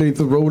would play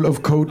the role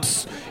of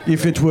Coates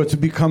if it were to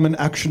become an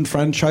action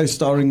franchise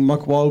starring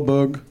Mark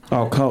Wahlberg?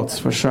 Oh, Coats,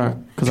 for sure.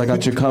 Because I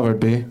got you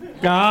covered, B.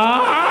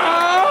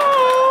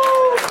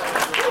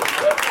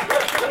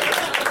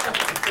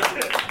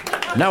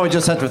 Now we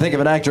just have to think of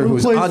an actor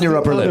who's on your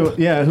upper lip.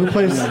 Yeah, who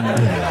plays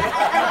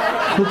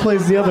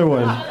the other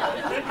one?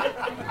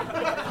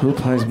 Who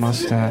plays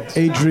Mustache?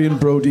 Adrian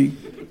Brody.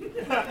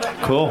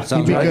 Cool.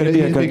 Sounds He'd be right. good, He'd be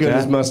a he'd be good good guy.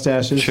 as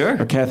mustaches.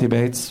 Sure. Or Kathy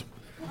Bates.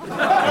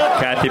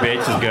 Kathy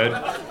Bates is good.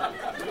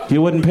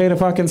 You wouldn't pay to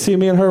fucking see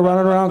me and her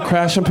running around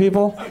crashing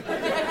people?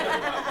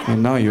 You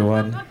know you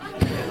would.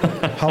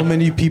 How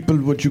many people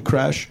would you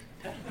crash?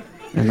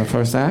 In the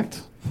first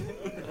act?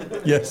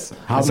 Yes.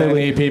 How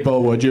many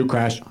people would you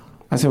crash?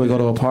 I say we go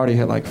to a party,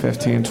 hit like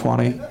 15,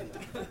 20.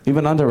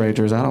 Even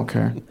underagers, I don't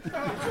care.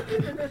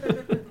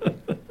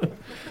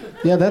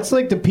 Yeah, that's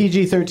like the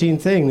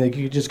PG-13 thing. Like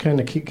you just kind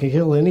of can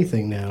kill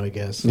anything now, I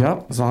guess.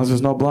 Yep, as long as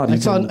there's no blood. I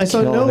you saw can Noah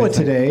kill anything.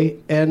 today,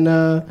 and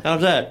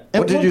How's that? at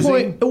What did one you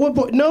point, see? At one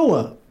point,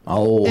 Noah.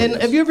 Oh, And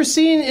yes. have you ever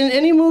seen in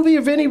any movie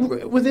of any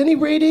with any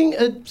rating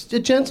a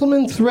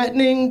gentleman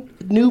threatening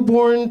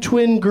newborn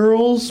twin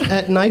girls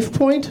at knife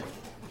point?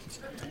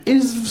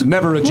 Is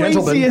Never a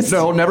gentleman. craziest.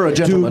 No, never a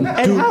gentleman.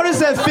 And how does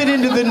that fit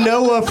into the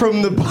Noah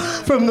from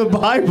the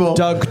Bible?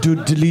 Doug, do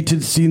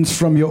deleted scenes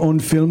from your own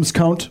films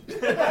count?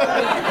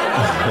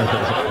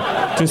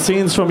 To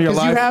scenes from your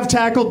Because you life. have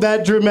tackled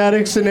that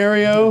dramatic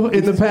scenario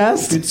in the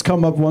past. It's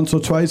come up once or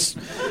twice.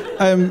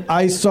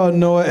 I saw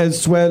Noah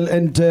as well,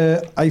 and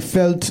I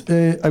felt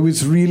I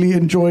was really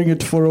enjoying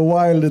it for a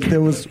while. And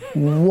there was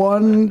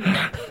one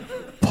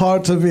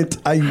part of it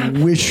I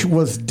wish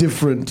was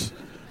different.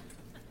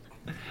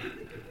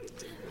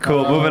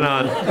 Cool, moving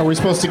on. Are we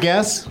supposed to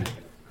guess?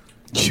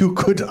 You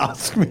could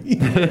ask me.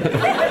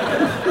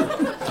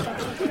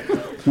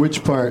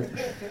 Which part?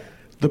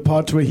 The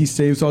part where he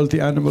saves all the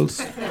animals.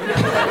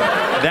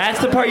 That's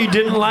the part you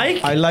didn't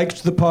like? I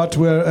liked the part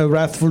where a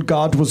wrathful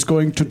God was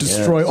going to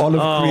destroy all of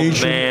Oh,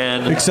 creation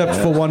man. except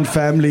for one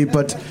family.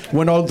 But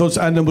when all those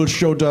animals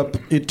showed up,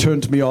 it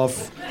turned me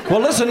off. Well,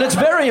 listen, it's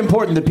very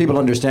important that people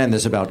understand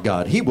this about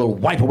God. He will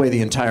wipe away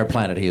the entire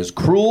planet. He is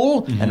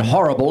cruel and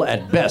horrible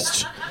at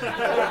best.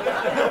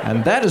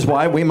 And that is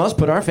why we must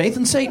put our faith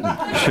in Satan.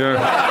 Sure.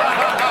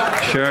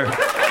 Sure.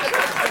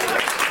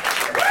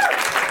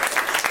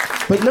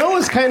 But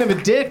Noah's kind of a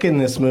dick in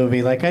this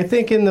movie. Like, I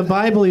think in the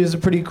Bible he was a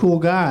pretty cool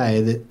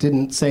guy that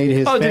didn't say to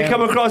his Oh, did he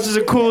come across as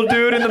a cool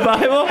dude in the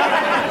Bible?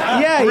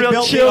 Yeah, he Real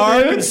built chill the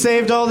ark dude? and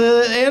saved all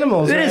the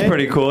animals. It is right?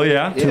 pretty cool,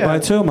 yeah.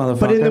 2x2, motherfucker.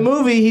 But in the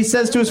movie, he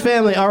says to his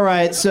family, all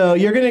right, so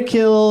you're going to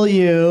kill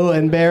you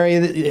and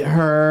bury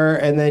her,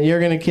 and then you're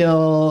going to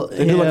kill They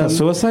him. do like a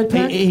suicide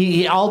pact?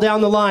 He all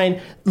down the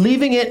line,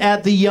 leaving it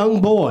at the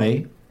young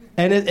boy.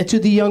 And to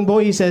the young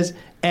boy, he says,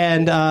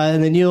 and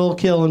then you'll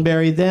kill and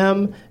bury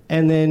them,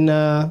 and then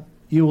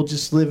you will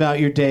just live out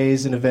your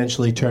days and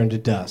eventually turn to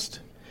dust.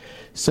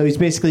 So he's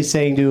basically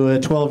saying to a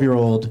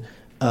 12-year-old,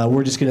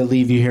 we're just going to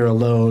leave you here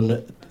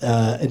alone,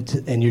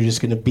 and you're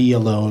just going to be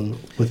alone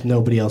with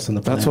nobody else on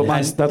the planet.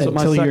 That's what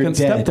my until you're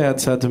second dead. stepdad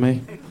said to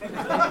me.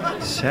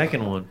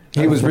 Second one.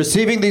 He was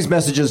receiving these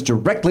messages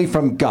directly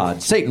from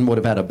God. Satan would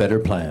have had a better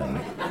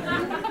plan.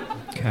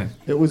 Okay.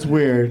 It was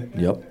weird.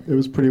 Yep. It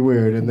was pretty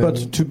weird. And then,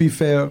 But to be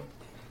fair,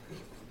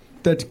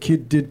 that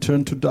kid did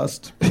turn to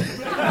dust.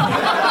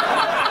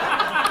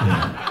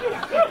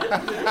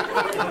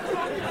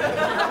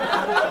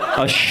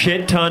 a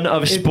shit ton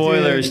of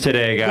spoilers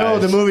today, guys. No,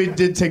 the movie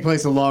did take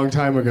place a long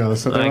time ago,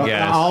 so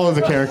all of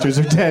the characters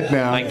are dead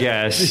now. I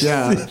guess.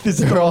 Yeah,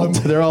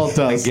 they're all dust.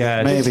 I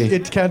guess. Maybe.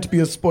 It can't be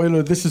a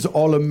spoiler. This is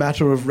all a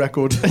matter of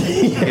record.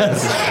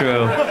 Yes, it's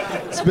true.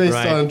 It's based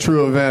on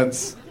true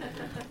events.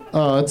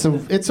 Oh,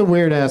 it's a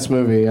weird ass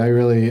movie. I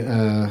really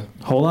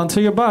Hold on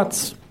to your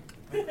butts.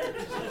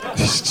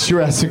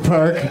 Jurassic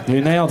Park.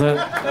 You nailed it.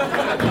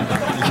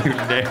 You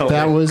nailed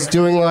That it. was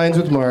Doing Lines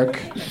with Mark.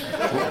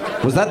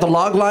 Was that the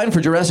log line for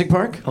Jurassic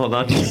Park? Hold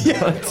on. No,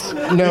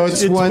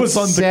 it's It what was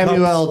on the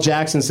Samuel L. cups.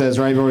 Jackson says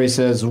right where he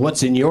says,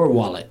 "What's in your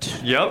wallet?"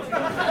 Yep.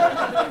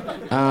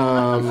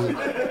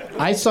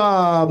 I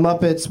saw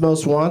Muppets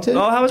Most Wanted.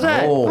 Oh, how was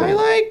that? Oh. I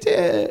liked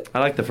it. I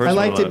like the first I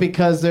one. liked it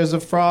because there's a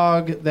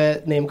frog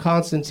named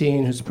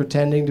Constantine who's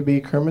pretending to be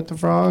Kermit the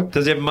Frog.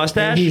 Does he have a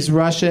mustache? And he's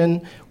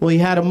Russian. Well, he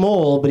had a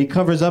mole, but he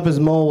covers up his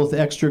mole with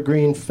extra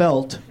green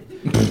felt.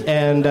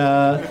 And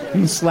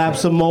he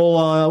slaps a mole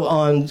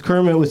on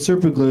Kermit with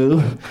super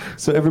glue.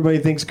 So everybody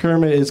thinks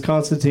Kermit is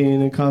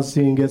Constantine, and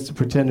Constantine gets to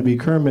pretend to be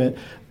Kermit.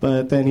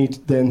 But then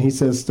he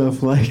says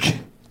stuff like...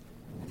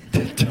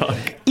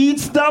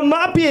 It's the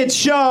Muppet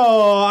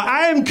Show!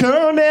 I'm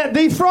Kermit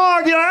the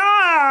Frog!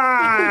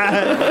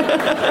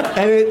 Ah!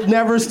 And it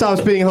never stops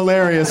being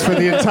hilarious for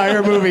the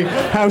entire movie,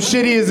 how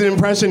shitty his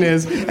impression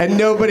is, and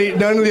none of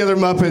the other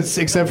Muppets,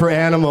 except for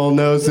Animal,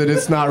 knows that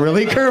it's not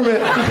really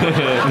Kermit.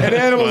 And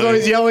Animal's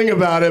always yelling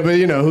about it, but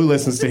who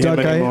listens to him Doug,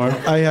 anymore?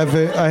 I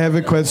have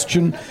a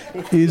question.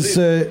 Is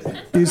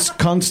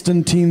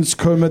Constantine's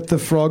Kermit the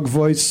Frog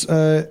voice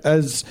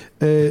as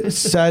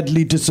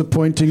sadly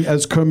disappointing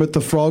as Kermit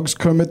the Frog's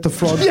Kermit the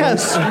Frog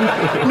Yes.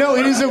 No,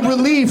 it is a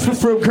relief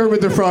from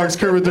Kermit the Frog's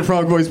Kermit the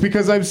Frog voice,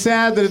 because I'm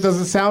sad that it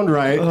doesn't sound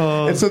right.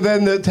 And so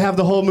then to have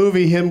the whole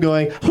movie him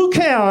going, "Who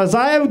cares?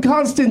 I am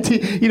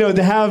Constantine,"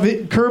 to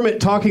have Kermit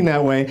talking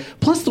that way.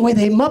 Plus the way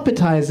they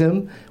Muppetize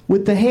him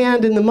with the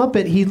hand in the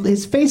Muppet,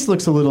 his face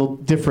looks a little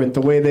different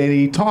the way that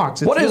he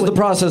talks. What is the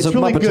process of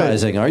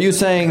Muppetizing? Are you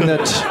saying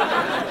that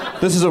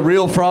this is a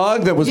real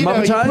frog that was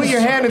Muppetized? You put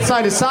your hand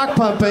inside a sock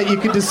puppet, you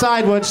can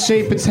decide what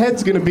shape its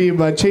head's going to be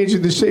by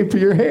changing the shape of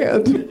your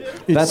hand.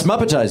 That's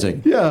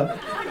Muppetizing. Yeah.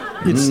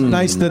 It's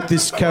nice that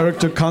this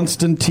character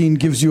Constantine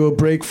gives you a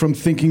break from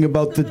thinking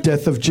about the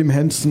death of Jim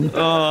Henson.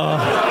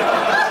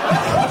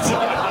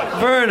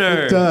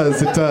 Werner. It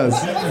does.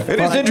 It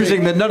is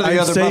interesting that none of the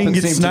other saying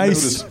Muppets it's seem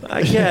nice. to notice.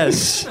 I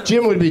guess.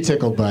 Jim would be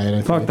tickled by it,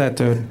 I think. Fuck that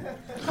dude.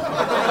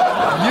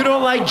 You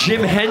don't like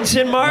Jim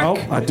Henson, Mark? Nope,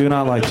 I do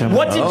not like Jim.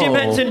 What did Jim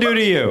Henson do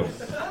to you?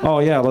 Oh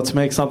yeah, let's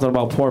make something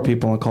about poor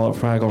people and call it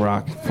Fraggle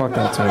Rock. Fuck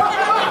that dude.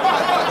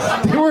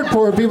 They weren't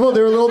poor people,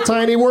 they were little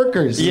tiny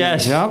workers.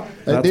 Yes. Yep.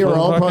 And they were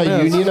all probably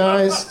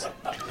unionized.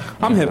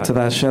 I'm hip to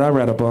that shit. I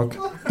read a book.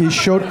 Is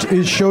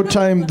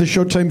Showtime the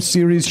Showtime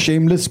series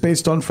Shameless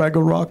based on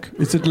Fraggle Rock?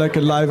 Is it like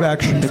a live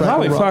action It Fraggle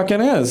probably Rock?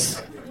 fucking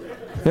is.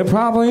 It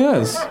probably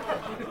is.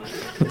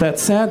 But that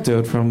sad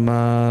dude from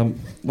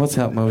what's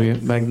that movie?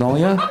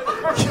 Magnolia?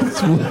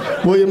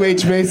 William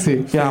H.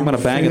 Macy. Yeah, I'm gonna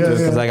bang into it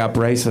because I got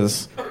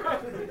braces.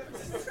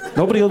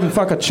 Nobody will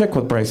fuck a chick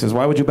with braces.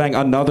 Why would you bang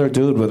another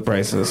dude with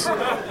braces?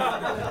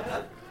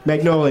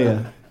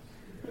 Magnolia.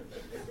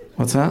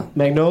 What's that?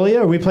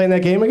 Magnolia? Are we playing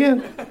that game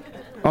again?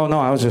 Oh no,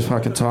 I was just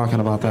fucking talking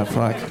about that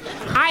fuck.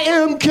 I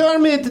am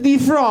Kermit the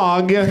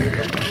Frog. Good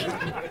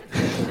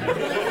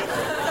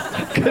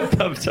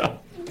thumbs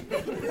up.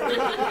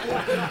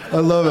 I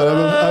love it.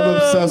 I'm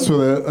obsessed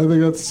with it. I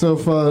think that's so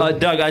fun.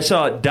 Doug, I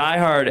saw Die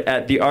Hard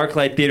at the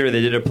ArcLight Theater.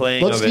 They did a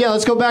playing of it.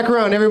 Let's go back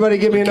around. Everybody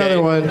give me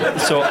another one.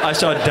 So I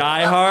saw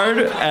Die Hard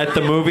at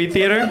the movie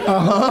theater.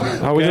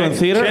 Are we doing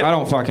theater? Chip? I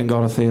don't fucking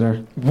go to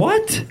theater.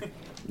 What?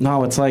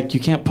 No, it's like you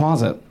can't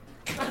pause it.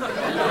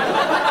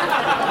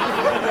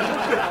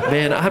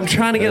 Man, I'm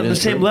trying to get on the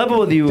same level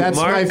with you, That's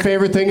Mark. my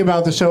favorite thing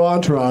about the show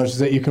Entourage is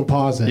that you can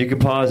pause it. You can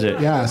pause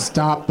it. Yeah,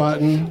 stop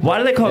button. Why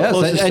do they call it Yes,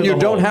 closest and to you the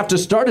don't hole? have to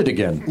start it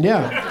again.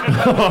 Yeah.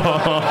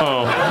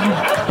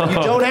 You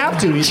don't have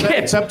to.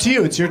 It's up to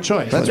you. It's your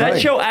choice. That's That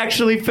right. show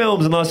actually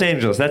films in Los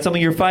Angeles. That's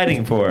something you're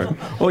fighting for.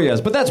 Oh yes,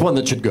 but that's one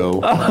that should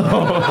go.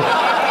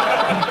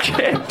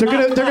 They're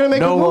gonna make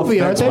No a movie,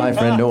 offense, aren't they? my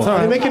friend, no Are they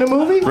offense. making a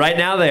movie? Right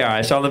now they are.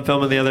 I saw them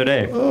filming the other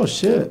day. Oh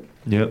shit.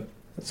 Yep.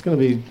 That's gonna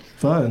be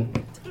fun.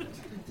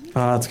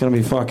 It's gonna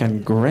be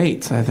fucking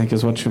great, I think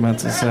is what you meant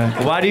to say.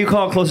 Why do you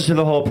call it Closest to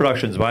the Hole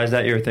Productions? Why is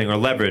that your thing? Or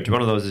Leverage? One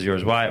of those is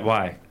yours.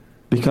 Why?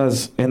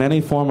 Because in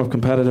any form of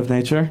competitive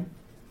nature,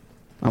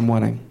 I'm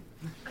winning.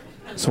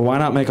 So why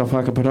not make a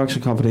fucking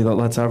production company that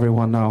lets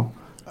everyone know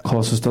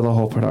closest to the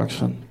whole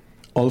production?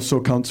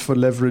 Also counts for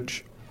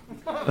leverage.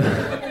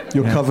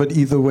 You're covered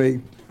either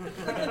way.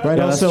 Right. Yeah,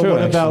 that's also, true,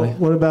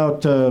 what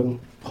about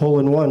Hole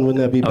in One?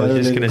 Wouldn't that be I was better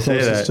just than gonna say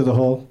Closest that. to the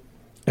Hole?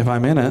 If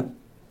I'm in it,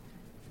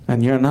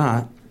 and you're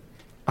not,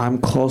 I'm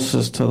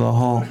closest to the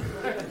hole.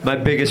 My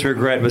biggest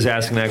regret was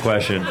asking that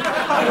question.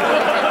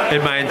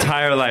 In my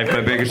entire life,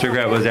 my biggest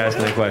regret was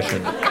asking that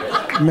question.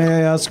 May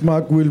I ask,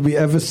 Mark, will we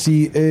ever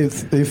see a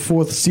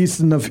fourth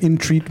season of In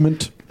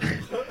Treatment?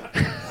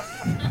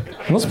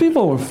 Those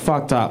people were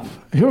fucked up.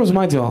 Here was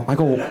my deal. I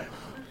go,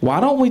 Why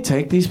don't we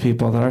take these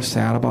people that are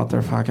sad about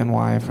their fucking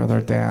wife or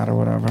their dad or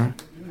whatever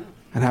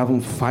and have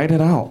them fight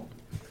it out?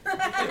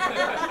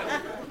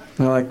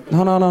 They're like,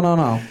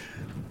 no.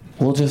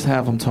 We'll just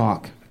have them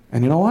talk.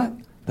 And you know what?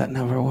 That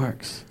never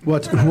works.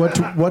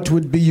 What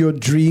would be your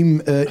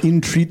dream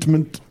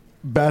in-treatment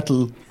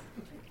battle?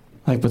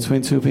 Like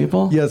between two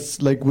people?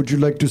 Yes, like would you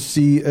like to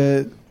see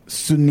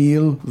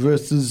Sunil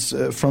versus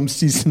from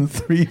season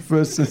 3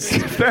 versus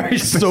Very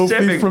Sophie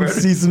specific. from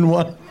season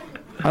 1?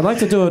 I'd like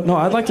to do it. No,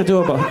 I'd like to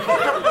do it.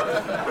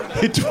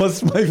 But It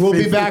was my We'll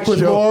be favorite back with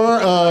show.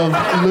 more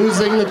of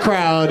losing the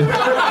crowd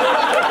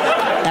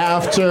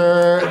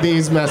after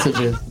these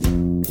messages.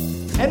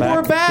 And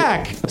we're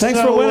back. thanks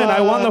for winning. I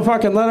won the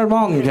fucking Leonard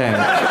Maltin game.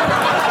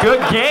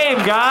 Good game,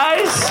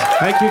 guys.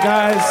 Thank you,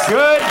 guys.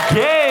 Good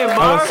game, That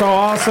Mark. was so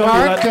awesome.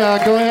 Mark,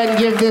 go ahead and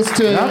give this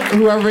to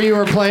whoever you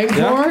were playing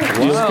for.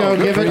 Just go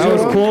give it That to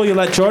was him. cool. You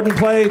let Jordan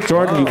play.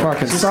 Jordan, you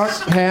fucking suck.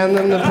 Hand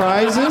them the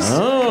prizes.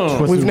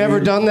 We've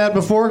never done that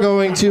before,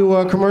 going to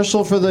a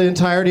commercial for the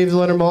entirety of the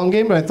Leonard Maltin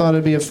game, but I thought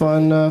it'd be a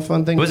fun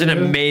thing It was to an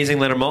do. amazing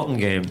Leonard Maltin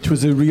game. It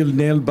was a real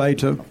nail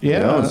biter.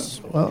 Yeah.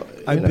 Well,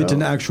 I bit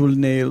an actual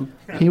nail.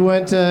 He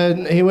went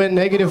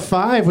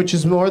 -5, which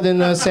is more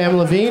than Sam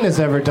Levine has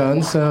ever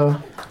done. So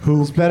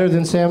who's better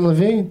than Sam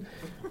Levine?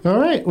 All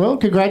right. Well,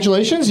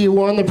 congratulations. You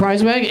won the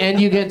prize bag,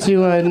 and you get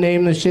to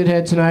name the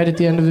shithead tonight at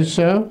the end of the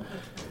show.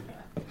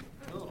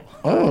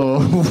 Oh,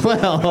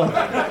 well.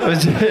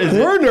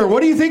 Werner,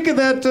 what do you think of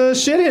that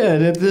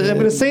shithead? I'm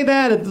going to say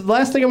that. The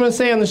last thing I'm going to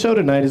say on the show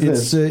tonight is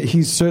this.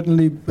 He's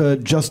certainly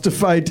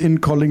justified in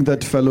calling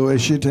that fellow a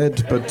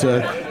shithead, but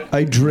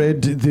I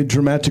dread the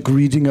dramatic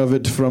reading of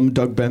it from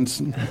Doug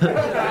Benson.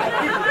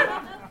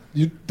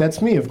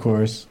 That's me, of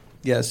course.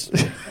 Yes.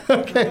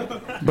 Okay.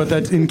 But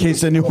that, in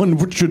case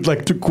anyone should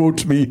like to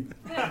quote me,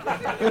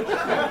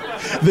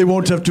 they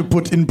won't have to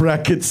put in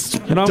brackets.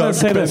 You know, I'm going Doug to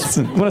say this.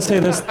 Benson. I'm going to say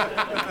this.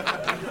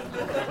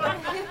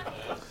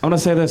 I'm going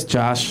to say this,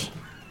 Josh.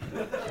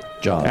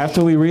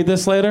 After we read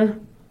this later,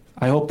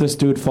 I hope this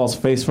dude falls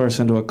face first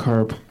into a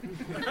curb.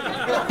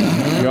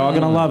 You're all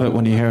going to love it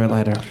when you hear it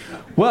later.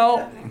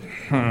 Well,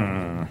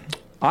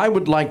 I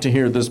would like to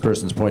hear this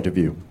person's point of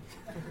view.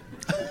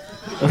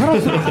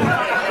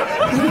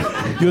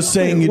 You're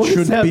saying it What does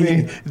should that be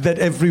mean? that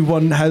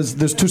everyone has,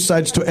 there's two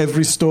sides to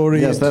every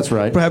story. Yes, and that's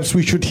right. Perhaps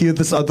we should hear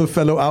this other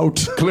fellow out.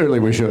 Clearly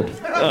we should.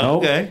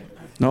 Nope. Okay.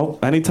 Nope.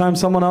 Anytime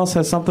someone else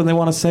has something they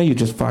want to say, you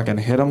just fucking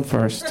hit them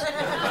first.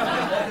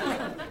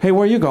 Hey,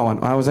 where you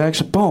going? I was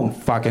actually... Boom.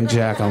 Fucking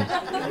jack them.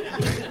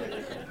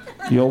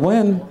 You'll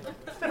win.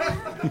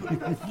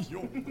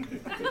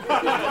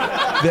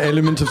 The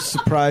element of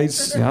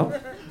surprise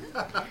Yep.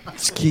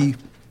 is key.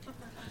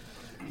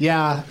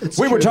 Yeah, it's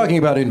We were true. talking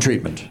about in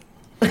treatment.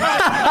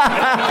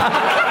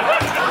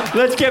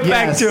 Let's get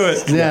back to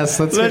it. Yes,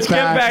 let's get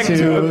back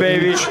to it,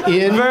 baby.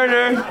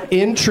 Werner,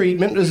 In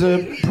Treatment is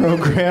a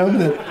program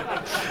that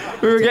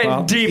We were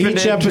getting deep into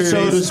each episode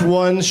injuries. is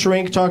one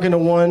shrink talking to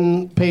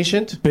one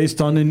patient.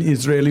 Based on an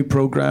Israeli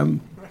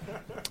program.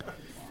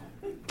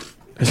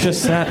 It's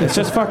just sad. It's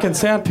just fucking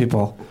sad,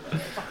 people.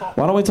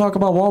 Why don't we talk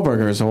about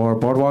Wahlburgers or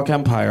Boardwalk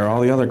Empire, all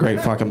the other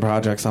great fucking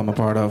projects I'm a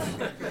part of?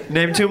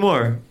 Name two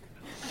more.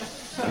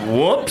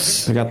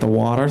 Whoops. We got the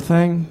water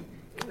thing.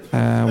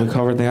 We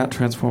covered that.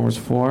 Transformers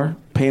 4.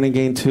 Pain and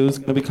Gain 2 is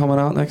going to be coming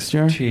out next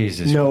year.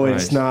 Jesus No,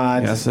 Christ. it's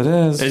not. Yes, it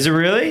is. Is it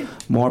really?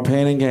 More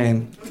Pain and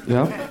Gain.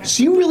 Yep.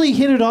 So you really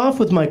hit it off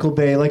with Michael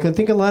Bay. Like, I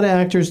think a lot of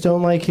actors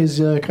don't like his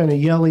kind of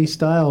yelly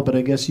style, but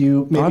I guess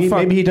you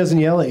maybe he doesn't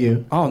yell at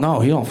you. Oh, no,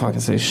 he don't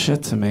fucking say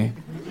shit to me.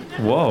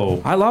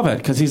 Whoa. I love it,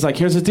 because he's like,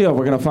 here's the deal.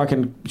 We're going to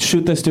fucking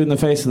shoot this dude in the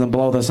face and then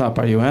blow this up.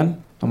 Are you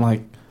in? I'm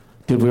like,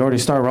 did we already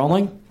start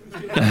rolling?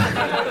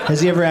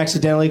 Has he ever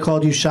accidentally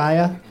called you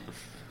Shia?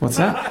 What's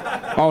that?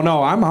 Oh,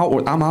 no, I'm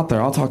out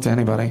there. I'll talk to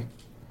anybody.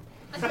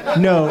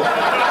 No,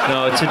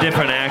 No, it's a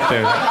different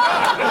actor.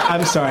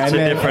 I'm sorry. It's I a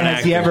meant, different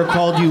has he actor. ever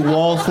called you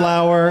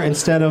Wallflower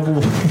instead of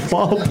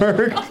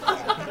Wahlberg?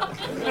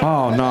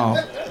 Oh, no.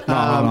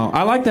 No.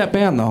 I like that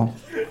band, though.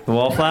 The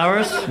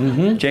Wallflowers?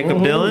 Mm-hmm. Jacob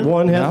Dylan?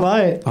 One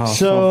headlight. Oh,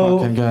 so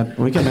fucking good.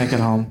 We can make it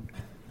home.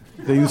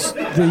 They used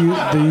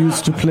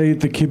to play at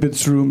the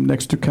Kibbutz room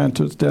next to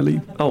Cantor's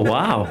Deli. Oh,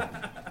 wow.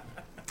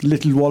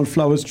 Little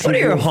Wallflowers What are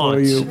your trivia for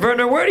haunts? you.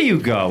 Werner, where do you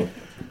go?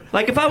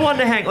 Like, if I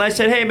wanted to hang, I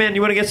said, hey, man,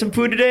 you want to get some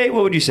food today?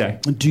 What would you say?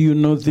 Do you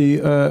know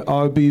the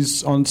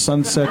Arby's on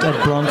Sunset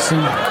at Bronson?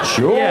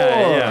 Sure.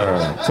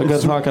 Yeah. It's a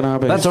good fucking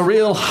Arby's. That's a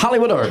real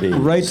Hollywood Arby's.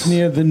 Right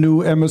near the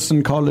new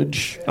Emerson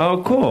College.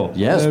 Oh, cool.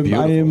 Yes,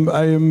 beautiful.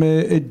 I am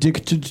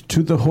addicted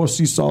to the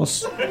horsey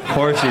sauce.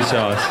 Horsey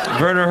sauce.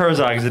 Werner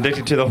Herzog is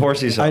addicted to the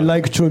horsey sauce. I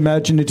like to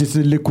imagine it is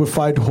a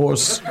liquefied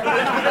horse.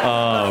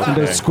 Oh, And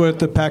I okay. squirt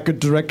the packet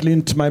directly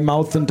into my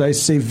mouth and I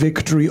say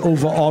victory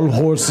over all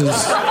horses.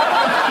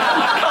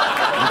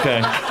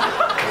 Okay.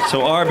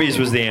 So Arby's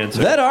was the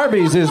answer. That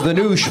Arby's is the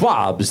new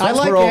Schwab's. That's I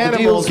like where all the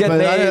animals, deals get but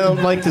made. I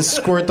don't like to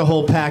squirt the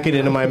whole packet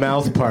into my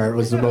mouth part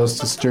was the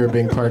most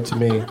disturbing part to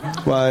me.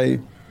 Why?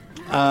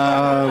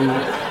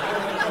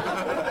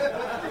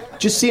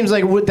 Just seems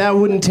like that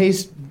wouldn't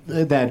taste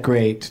that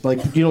great.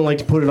 Like, you don't like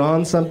to put it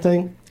on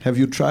something? Have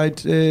you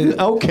tried?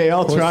 Okay,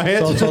 I'll try it.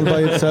 Sauce all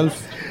by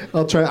itself.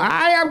 I'll try.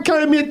 I am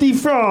Kermit the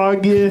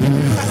Frog.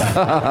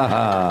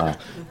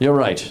 You're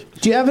right.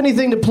 Do you have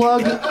anything to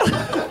plug?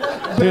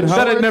 Dude,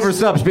 said it never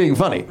stops being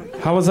funny.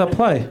 How was that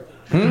play?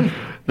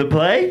 The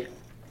play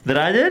that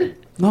I did?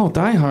 No,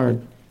 Die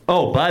Hard.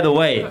 Oh, by the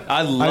way,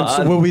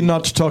 Were we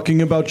not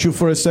talking about you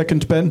for a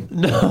second, Ben?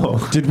 No.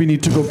 Did we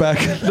need to go back?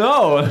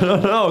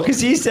 No,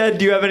 because he said,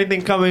 "Do you have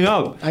anything coming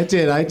up?" I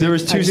did. There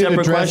was two separate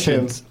address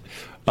questions. Him.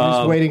 He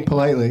was waiting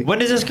politely. When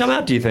does this come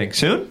out? Do you think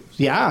soon?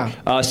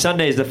 Yeah.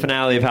 Sunday is the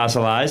finale of House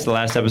of Lies, the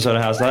last episode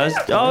of House of Lies.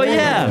 Oh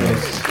yeah.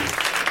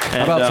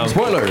 How about some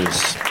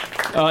spoilers?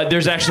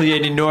 There's actually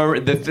an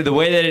enormous. The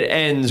way that it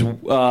ends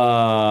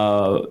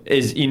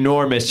is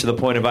enormous to the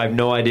point of I have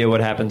no idea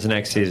what happens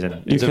next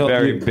season. It's a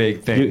very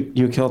big thing.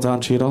 You killed Don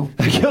Cheadle?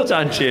 I killed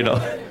Don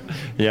Cheadle.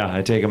 Yeah,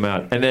 I take him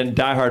out. And then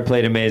Die Hard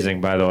played amazing,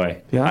 by the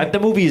way. Yeah? The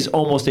movie is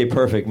almost a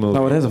perfect movie.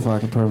 No, it is a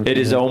fucking perfect It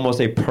movie. is almost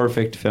a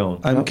perfect film.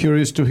 I'm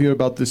curious to hear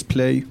about this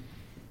play.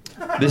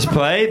 This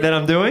play that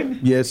I'm doing?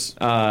 Yes.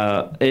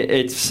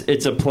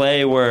 It's a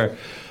play where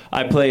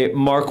I play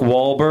Mark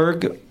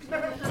Wahlberg.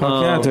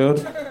 Fuck yeah, dude.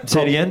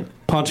 Say it again?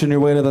 Punching your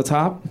way to the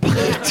top?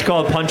 It's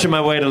called Punching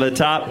My Way to the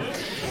Top.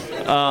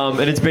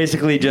 And it's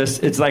basically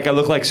it's like I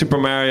look like Super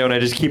Mario and I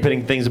just keep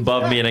hitting things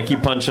above me and I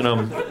keep punching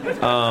them.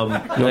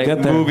 Like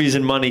get there. movies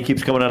and money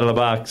keeps coming out of the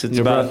box. It's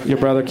Your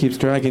brother keeps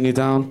dragging you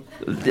down?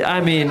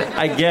 I mean,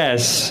 I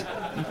guess.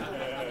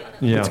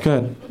 Yeah. It's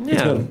good. Yeah.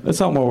 It's good. It's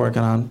something we're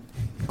working on.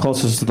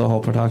 Closest to the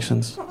whole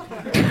productions.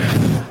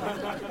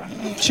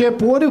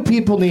 Chip, what do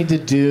people need to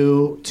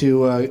do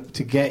to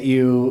get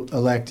you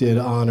elected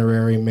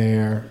honorary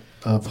mayor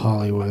of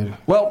Hollywood?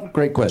 Well,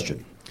 great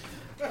question.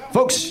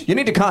 Folks, you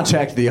need to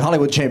contact the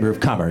Hollywood Chamber of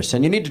Commerce,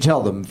 and you need to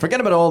tell them,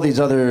 forget about all these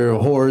other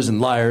whores and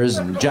liars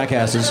and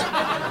jackasses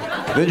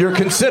that you're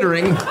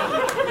considering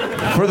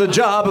for the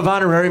job of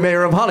honorary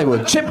mayor of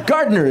Hollywood. Chip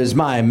Gardner is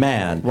my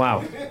man.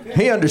 Wow.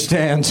 He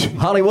understands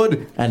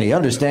Hollywood, and he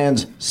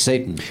understands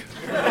Satan.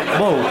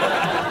 Whoa.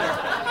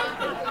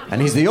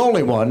 And he's the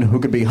only one who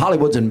could be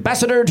Hollywood's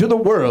ambassador to the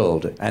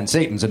world and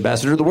Satan's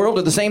ambassador to the world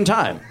at the same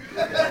time.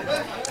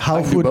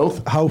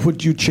 How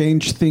would you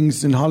change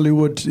things in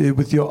Hollywood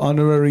with your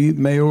honorary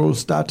mayoral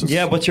status?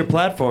 Yeah, what's your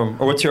platform?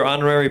 Or what's your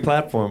honorary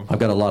platform? I've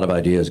got a lot of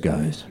ideas,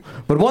 guys.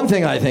 But one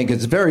thing I think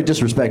is very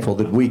disrespectful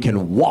that we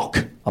can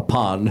walk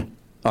upon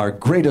our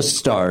greatest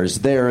stars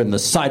there in the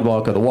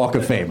sidewalk of the Walk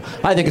of Fame.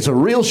 I think it's a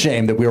real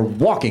shame that we're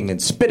walking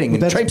and spitting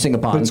and traipsing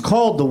upon. But it's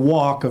called the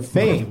Walk of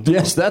Fame.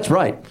 Yes, that's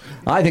right.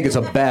 I think it's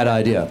a bad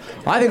idea.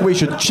 I think we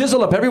should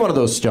chisel up every one of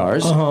those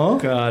stars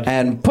God.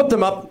 and put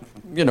them up,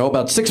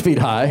 about 6 feet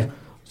high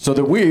so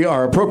that we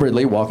are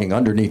appropriately walking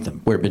underneath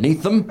them. We're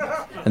beneath them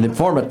and then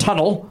form a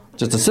tunnel,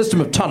 just a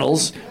system of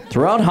tunnels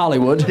throughout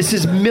Hollywood. This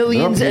is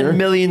millions and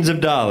millions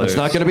of dollars. It's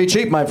not going to be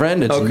cheap, my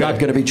friend. It's not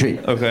going to be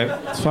cheap. Okay.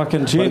 It's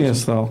fucking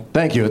genius, though.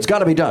 Thank you. It's got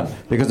to be done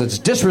because it's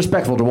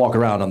disrespectful to walk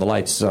around on the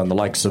likes of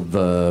Mark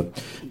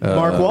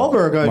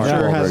Wahlberg, I'm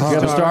sure, has You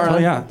have a star? Oh,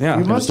 yeah.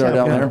 You must star have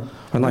down there.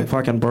 And like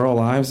fucking Burl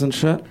Ives and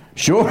shit.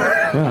 Sure.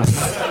 Yeah.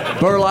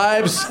 Burl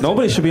Ives.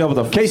 Nobody should be able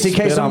to Casey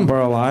spit Kasem. on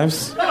Burl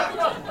Ives.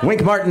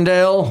 Wink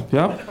Martindale.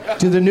 Yep.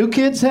 Do the new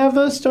kids have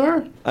a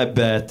star? I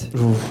bet.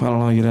 Oof, I don't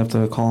know. You'd have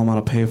to call him on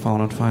a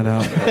payphone and find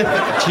out.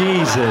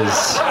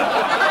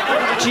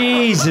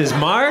 Jesus,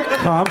 Mark.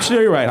 No, I'm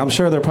sure you're right. I'm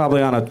sure they're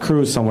probably on a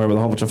cruise somewhere with a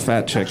whole bunch of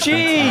fat chicks.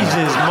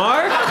 Jesus,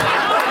 Mark.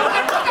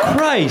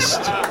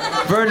 Christ.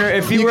 Werner,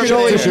 if you were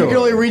You can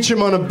only reach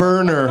him on a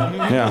burner.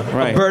 Yeah,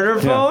 right. burner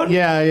phone?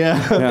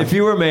 Yeah. If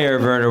you were mayor,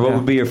 Werner, what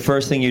would be your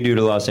first thing you do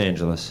to Los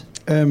Angeles?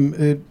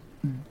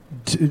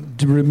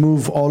 To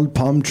remove all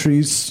palm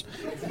trees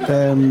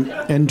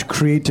and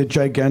create a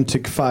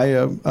gigantic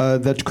fire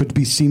that could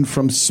be seen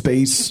from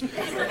space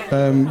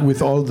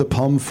with all the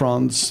palm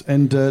fronds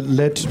and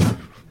let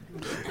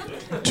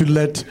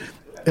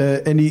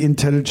any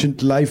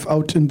intelligent life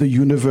out in the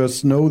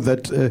universe know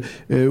that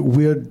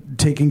we're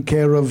taking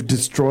care of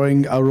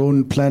destroying our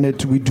own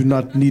planet. We do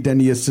not need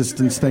any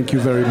assistance. Thank you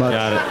very much.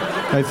 Got it.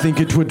 I think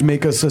it would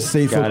make us a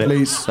safer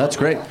place. That's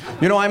great.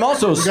 I'm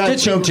also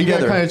stitching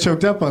together. You got kind of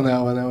choked up on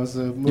that one. That was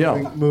a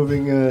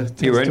moving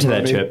you were into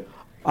that, Chip.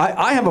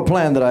 I have a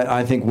plan that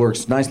I think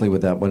works nicely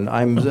with that one.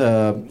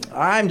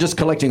 I'm just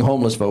collecting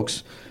homeless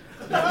folks.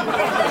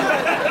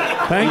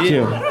 Thank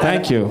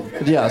you.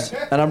 Yes,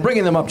 and I'm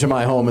bringing them up to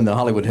my home in the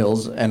Hollywood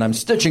Hills, and I'm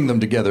stitching them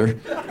together.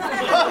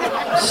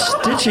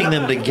 Stitching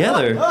them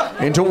together?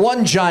 Into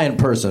one giant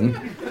person.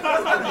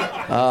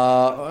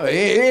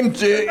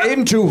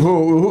 Into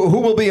who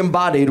will be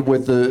embodied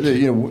with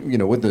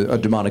a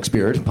demonic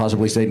spirit,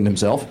 possibly Satan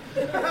himself.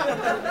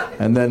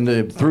 And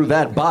then through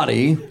that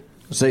body,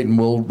 Satan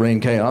will rain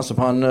chaos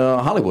upon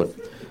Hollywood.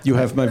 You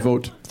have my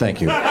vote.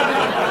 Thank you.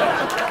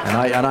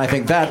 And I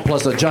think that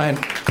plus a giant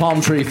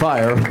palm tree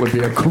fire would be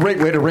a great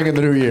way to ring in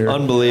the new year.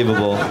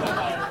 Unbelievable.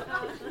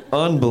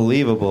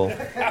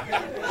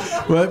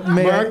 Well,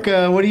 Mark,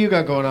 what do you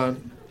got going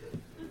on?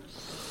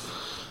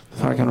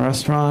 Fucking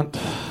restaurant.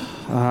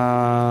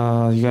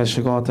 You guys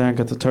should go out there and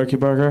get the turkey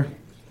burger.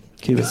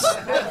 Keep it.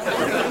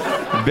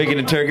 Big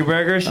into turkey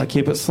burgers? I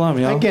keep it slim,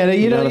 yo. I get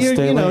it.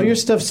 Gotta Your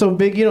stuff's so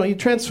big. Your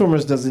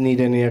Transformers doesn't need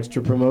any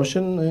extra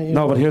promotion.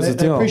 No, but here's the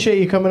deal. I appreciate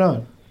you coming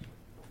on.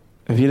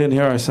 If you didn't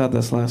hear, I said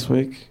this last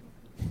week.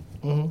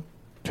 Mm-hmm.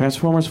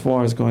 Transformers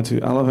 4 is going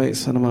to elevate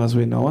cinema as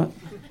we know it,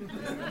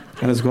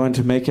 and is going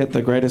to make it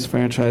the greatest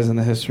franchise in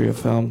the history of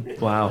film.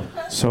 Wow.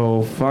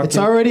 So fuck. It's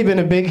already been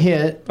a big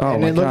hit, Oh,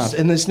 and my it looks. God.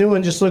 And this new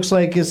one just looks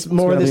like it's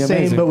more of the gonna be same,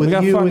 amazing. but with We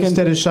got you fucking-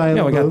 instead of Shia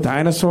Yeah, we got LaBeouf.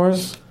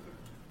 dinosaurs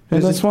in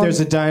this one. There's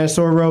a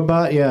dinosaur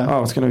robot. Yeah.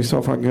 Oh, it's gonna be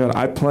so fucking good.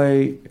 I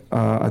play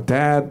a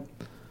dad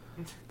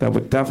that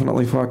would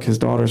definitely fuck his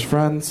daughter's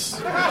friends.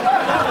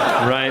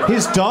 Right.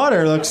 His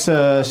daughter looks.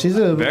 She's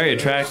a Very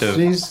attractive.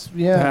 She's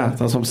Yeah,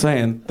 that's what I'm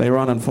saying. They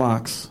run in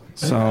flocks.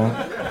 So All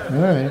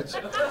right.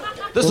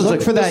 This Well, is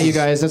look for that, you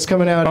guys. That's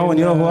coming out. Oh, and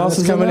you know who else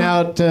that's is in coming there?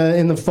 out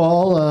in the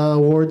fall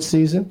awards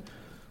season?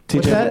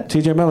 What's that?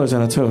 TJ Miller's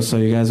in it too, so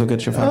you guys will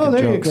get your fucking Oh,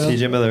 there jokes. you go.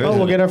 TJ Miller. Oh,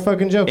 we'll get our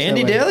fucking jokes.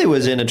 Andy that way. Daly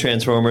was in a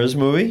Transformers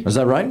movie. Is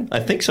that right? I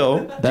think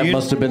so. That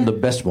must have been the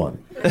best one.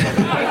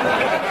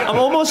 I'm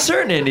almost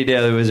certain Andy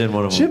Daly was in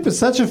one of them. Chip is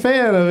such a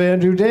fan of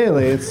Andrew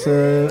Daly. It's.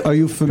 Are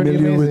you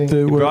familiar with the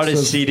He works brought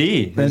his of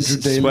CD, Andrew his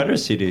Daly? sweater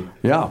CD.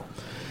 Yeah.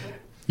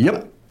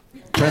 Yep.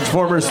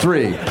 Transformers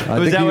 3. Was that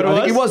what it I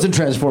think he was? was in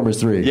Transformers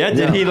 3. Yeah,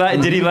 did he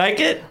like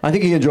it? I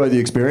think he enjoyed the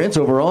experience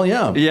overall,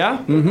 yeah. Yeah?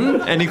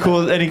 Mm-hmm.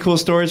 Any cool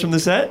stories from the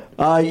set?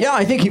 Yeah,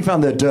 I think he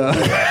found that...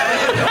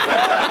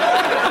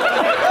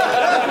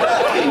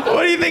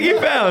 What do you think he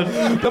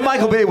found? But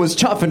Michael Bay was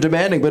tough and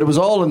demanding, but it was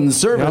all in the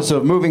service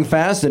of moving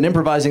fast and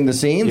improvising the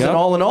scenes, and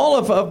all in all,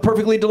 a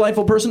perfectly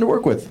delightful person to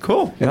work with.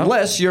 Cool.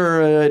 Unless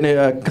you're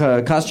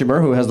a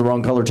costumer who has the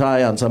wrong color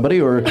tie on somebody,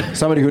 or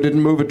somebody who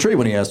didn't move a tree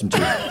when he asked him to.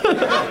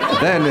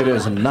 Then it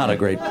is not a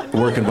great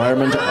work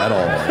environment at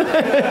all.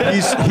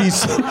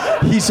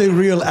 He's a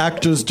real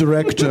actor's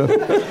director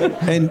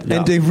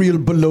and a real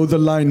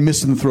below-the-line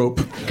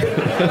misanthrope.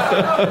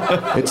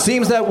 It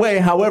seems that way,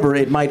 however,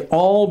 it might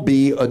all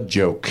be a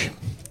joke.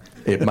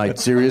 It might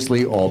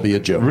seriously all be a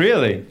joke.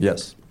 Really?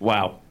 Yes.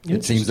 Wow.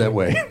 It seems that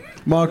way.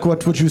 Mark,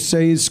 what would you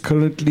say is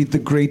currently the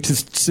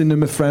greatest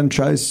cinema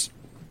franchise?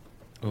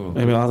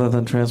 Maybe other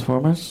than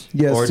Transformers?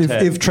 Yes,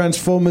 if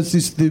Transformers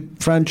is the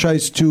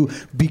franchise to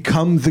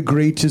become the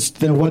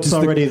greatest, then what's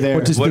already there?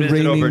 What is What the does it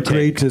reigning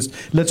overtake? greatest?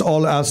 Let's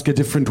all ask a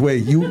different way.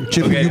 You,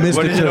 Chip, Okay, you missed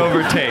what it. does it too.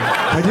 overtake?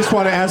 I just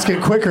want to ask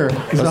it quicker.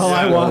 Is all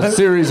I A want.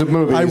 series of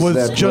movies. I was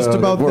that, just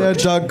about that there,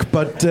 worked. Doug,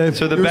 but So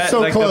the You're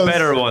so the close.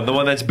 better one, the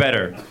one that's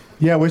better.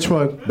 Yeah, which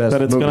one? Best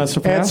That it's movie. gonna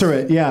surpass? Answer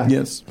it. Yeah.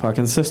 yes.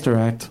 Fucking Sister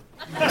Act.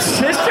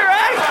 Sister Act?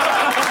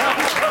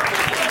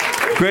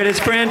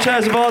 Greatest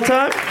franchise of all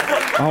time?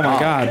 Oh my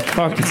god.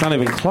 Fuck, it's not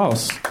even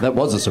close. That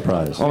was a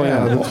surprise. Oh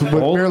yeah. With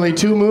barely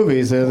 2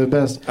 movies, they're the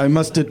best. I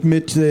must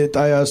admit that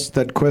I asked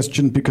that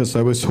question because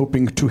I was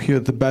hoping to hear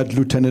the Bad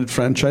Lieutenant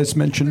franchise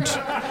mentioned.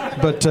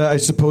 But I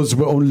suppose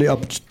we're only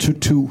up to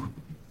 2.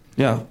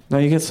 Yeah. No,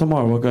 you get some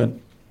more. We're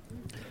good.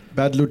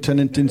 Bad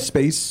Lieutenant in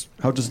Space.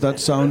 How does that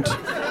sound?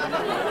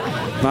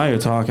 Now you're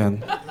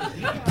talking.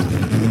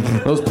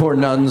 Those poor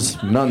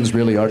nuns. Nuns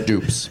really are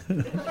dupes.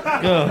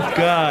 Oh,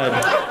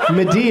 God.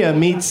 Medea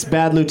meets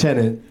Bad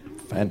Lieutenant.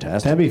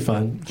 Fantastic. That'd be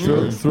fun.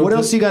 Sure. What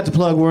else you got to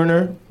plug,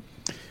 Werner?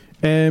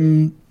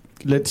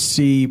 Let's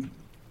see.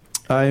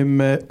 I'm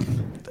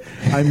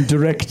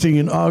directing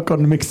an arc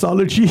on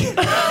mixology.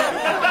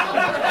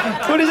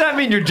 What does that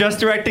mean? You're just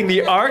directing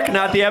the arc,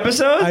 not the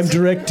episodes? I'm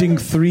directing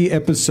 3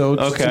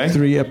 episodes. Okay.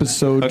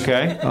 3-episode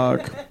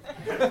arc.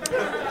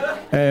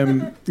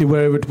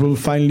 Where it will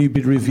finally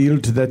be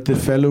revealed that the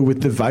fellow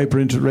with the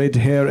vibrant red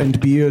hair and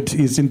beard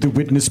is in the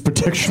witness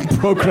protection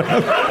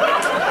program.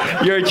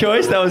 Your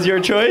choice? That was your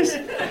choice?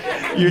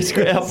 Your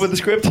help with the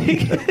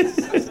scripting?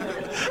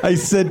 I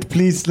said,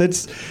 please,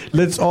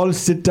 let's all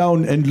sit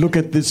down and look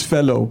at this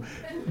fellow.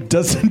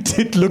 Doesn't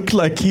it look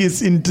like he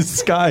is in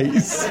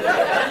disguise?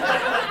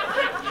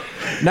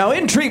 Now,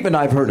 in treatment,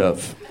 I've heard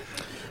of.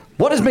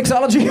 What is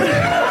mixology?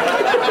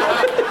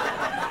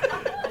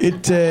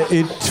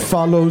 It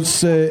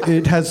follows.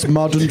 It has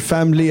Modern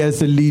Family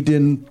as a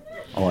lead-in.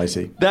 Oh, I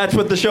see. That's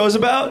what the show's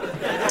about?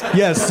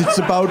 Yes, it's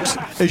about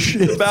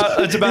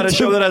It's about a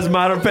show that has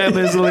Modern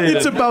Family as the lead.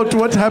 It's about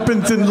what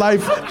happens in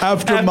life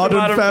after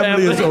Modern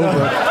Family is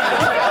over.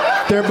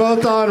 They're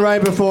both on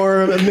right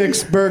before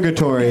Mixed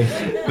Burgatory.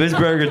 Miss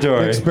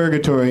Burgatory. Mixed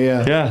Burgatory,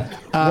 yeah. Yeah.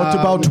 What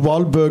about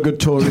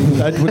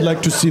Wahlbergatory? I would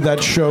like to see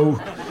that show.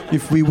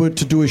 If we were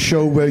to do a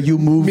show where you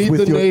move Meet with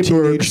the your neighbors.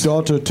 teenage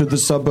daughter to the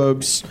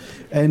suburbs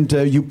and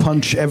you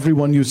punch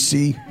everyone you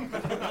see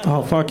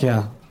Oh fuck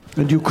yeah.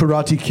 and you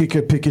karate kick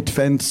a picket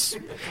fence.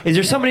 Is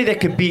there somebody that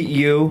could beat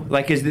you?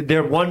 Like, is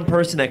there one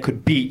person that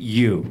could beat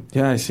you?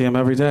 Yeah, I see him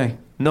every day.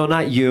 No,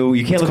 not you.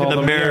 You can't It's look in called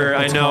the a mirror. mirror.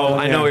 I It's know called a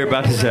what you're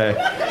about to say.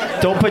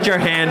 Don't put your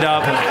hand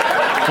up.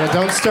 Yeah,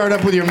 don't start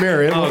up with your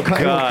mirror. It will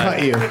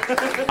cut you.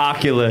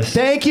 Oculus.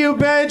 Thank you,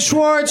 Ben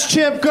Schwartz,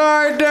 Chip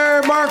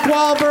Gardner, Mark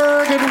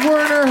Wahlberg, and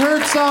Werner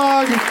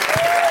Herzog.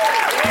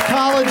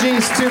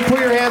 Apologies to put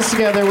your hands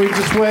together. We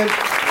just went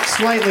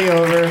slightly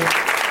over.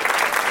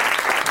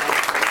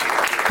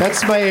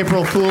 That's my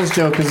April Fool's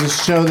joke, is a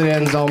show that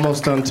ends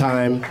almost on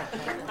time.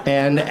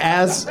 And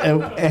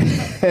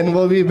and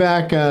we'll be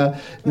back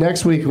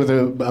next week with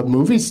a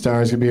movie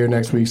star. Is going to be here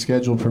next week,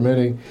 schedule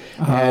permitting.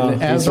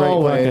 And as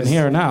always, fucking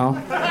here now.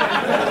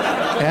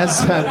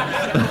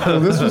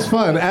 This was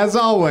fun. As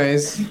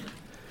always,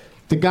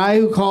 the guy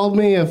who called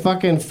me a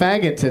fucking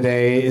faggot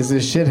today is a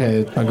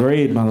shithead.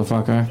 Agreed,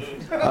 motherfucker.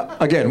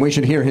 Again, we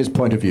should hear his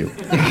point of view.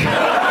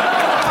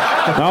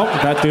 Nope,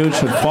 that dude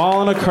should fall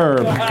on a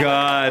curb.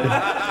 God.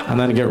 And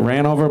then get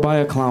ran over by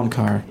a clown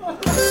car. Now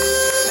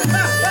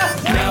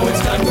it's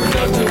time for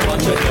Doug to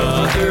watch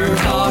another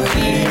talk.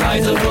 The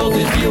eyes of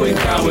golden viewing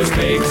prowess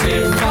makes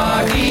him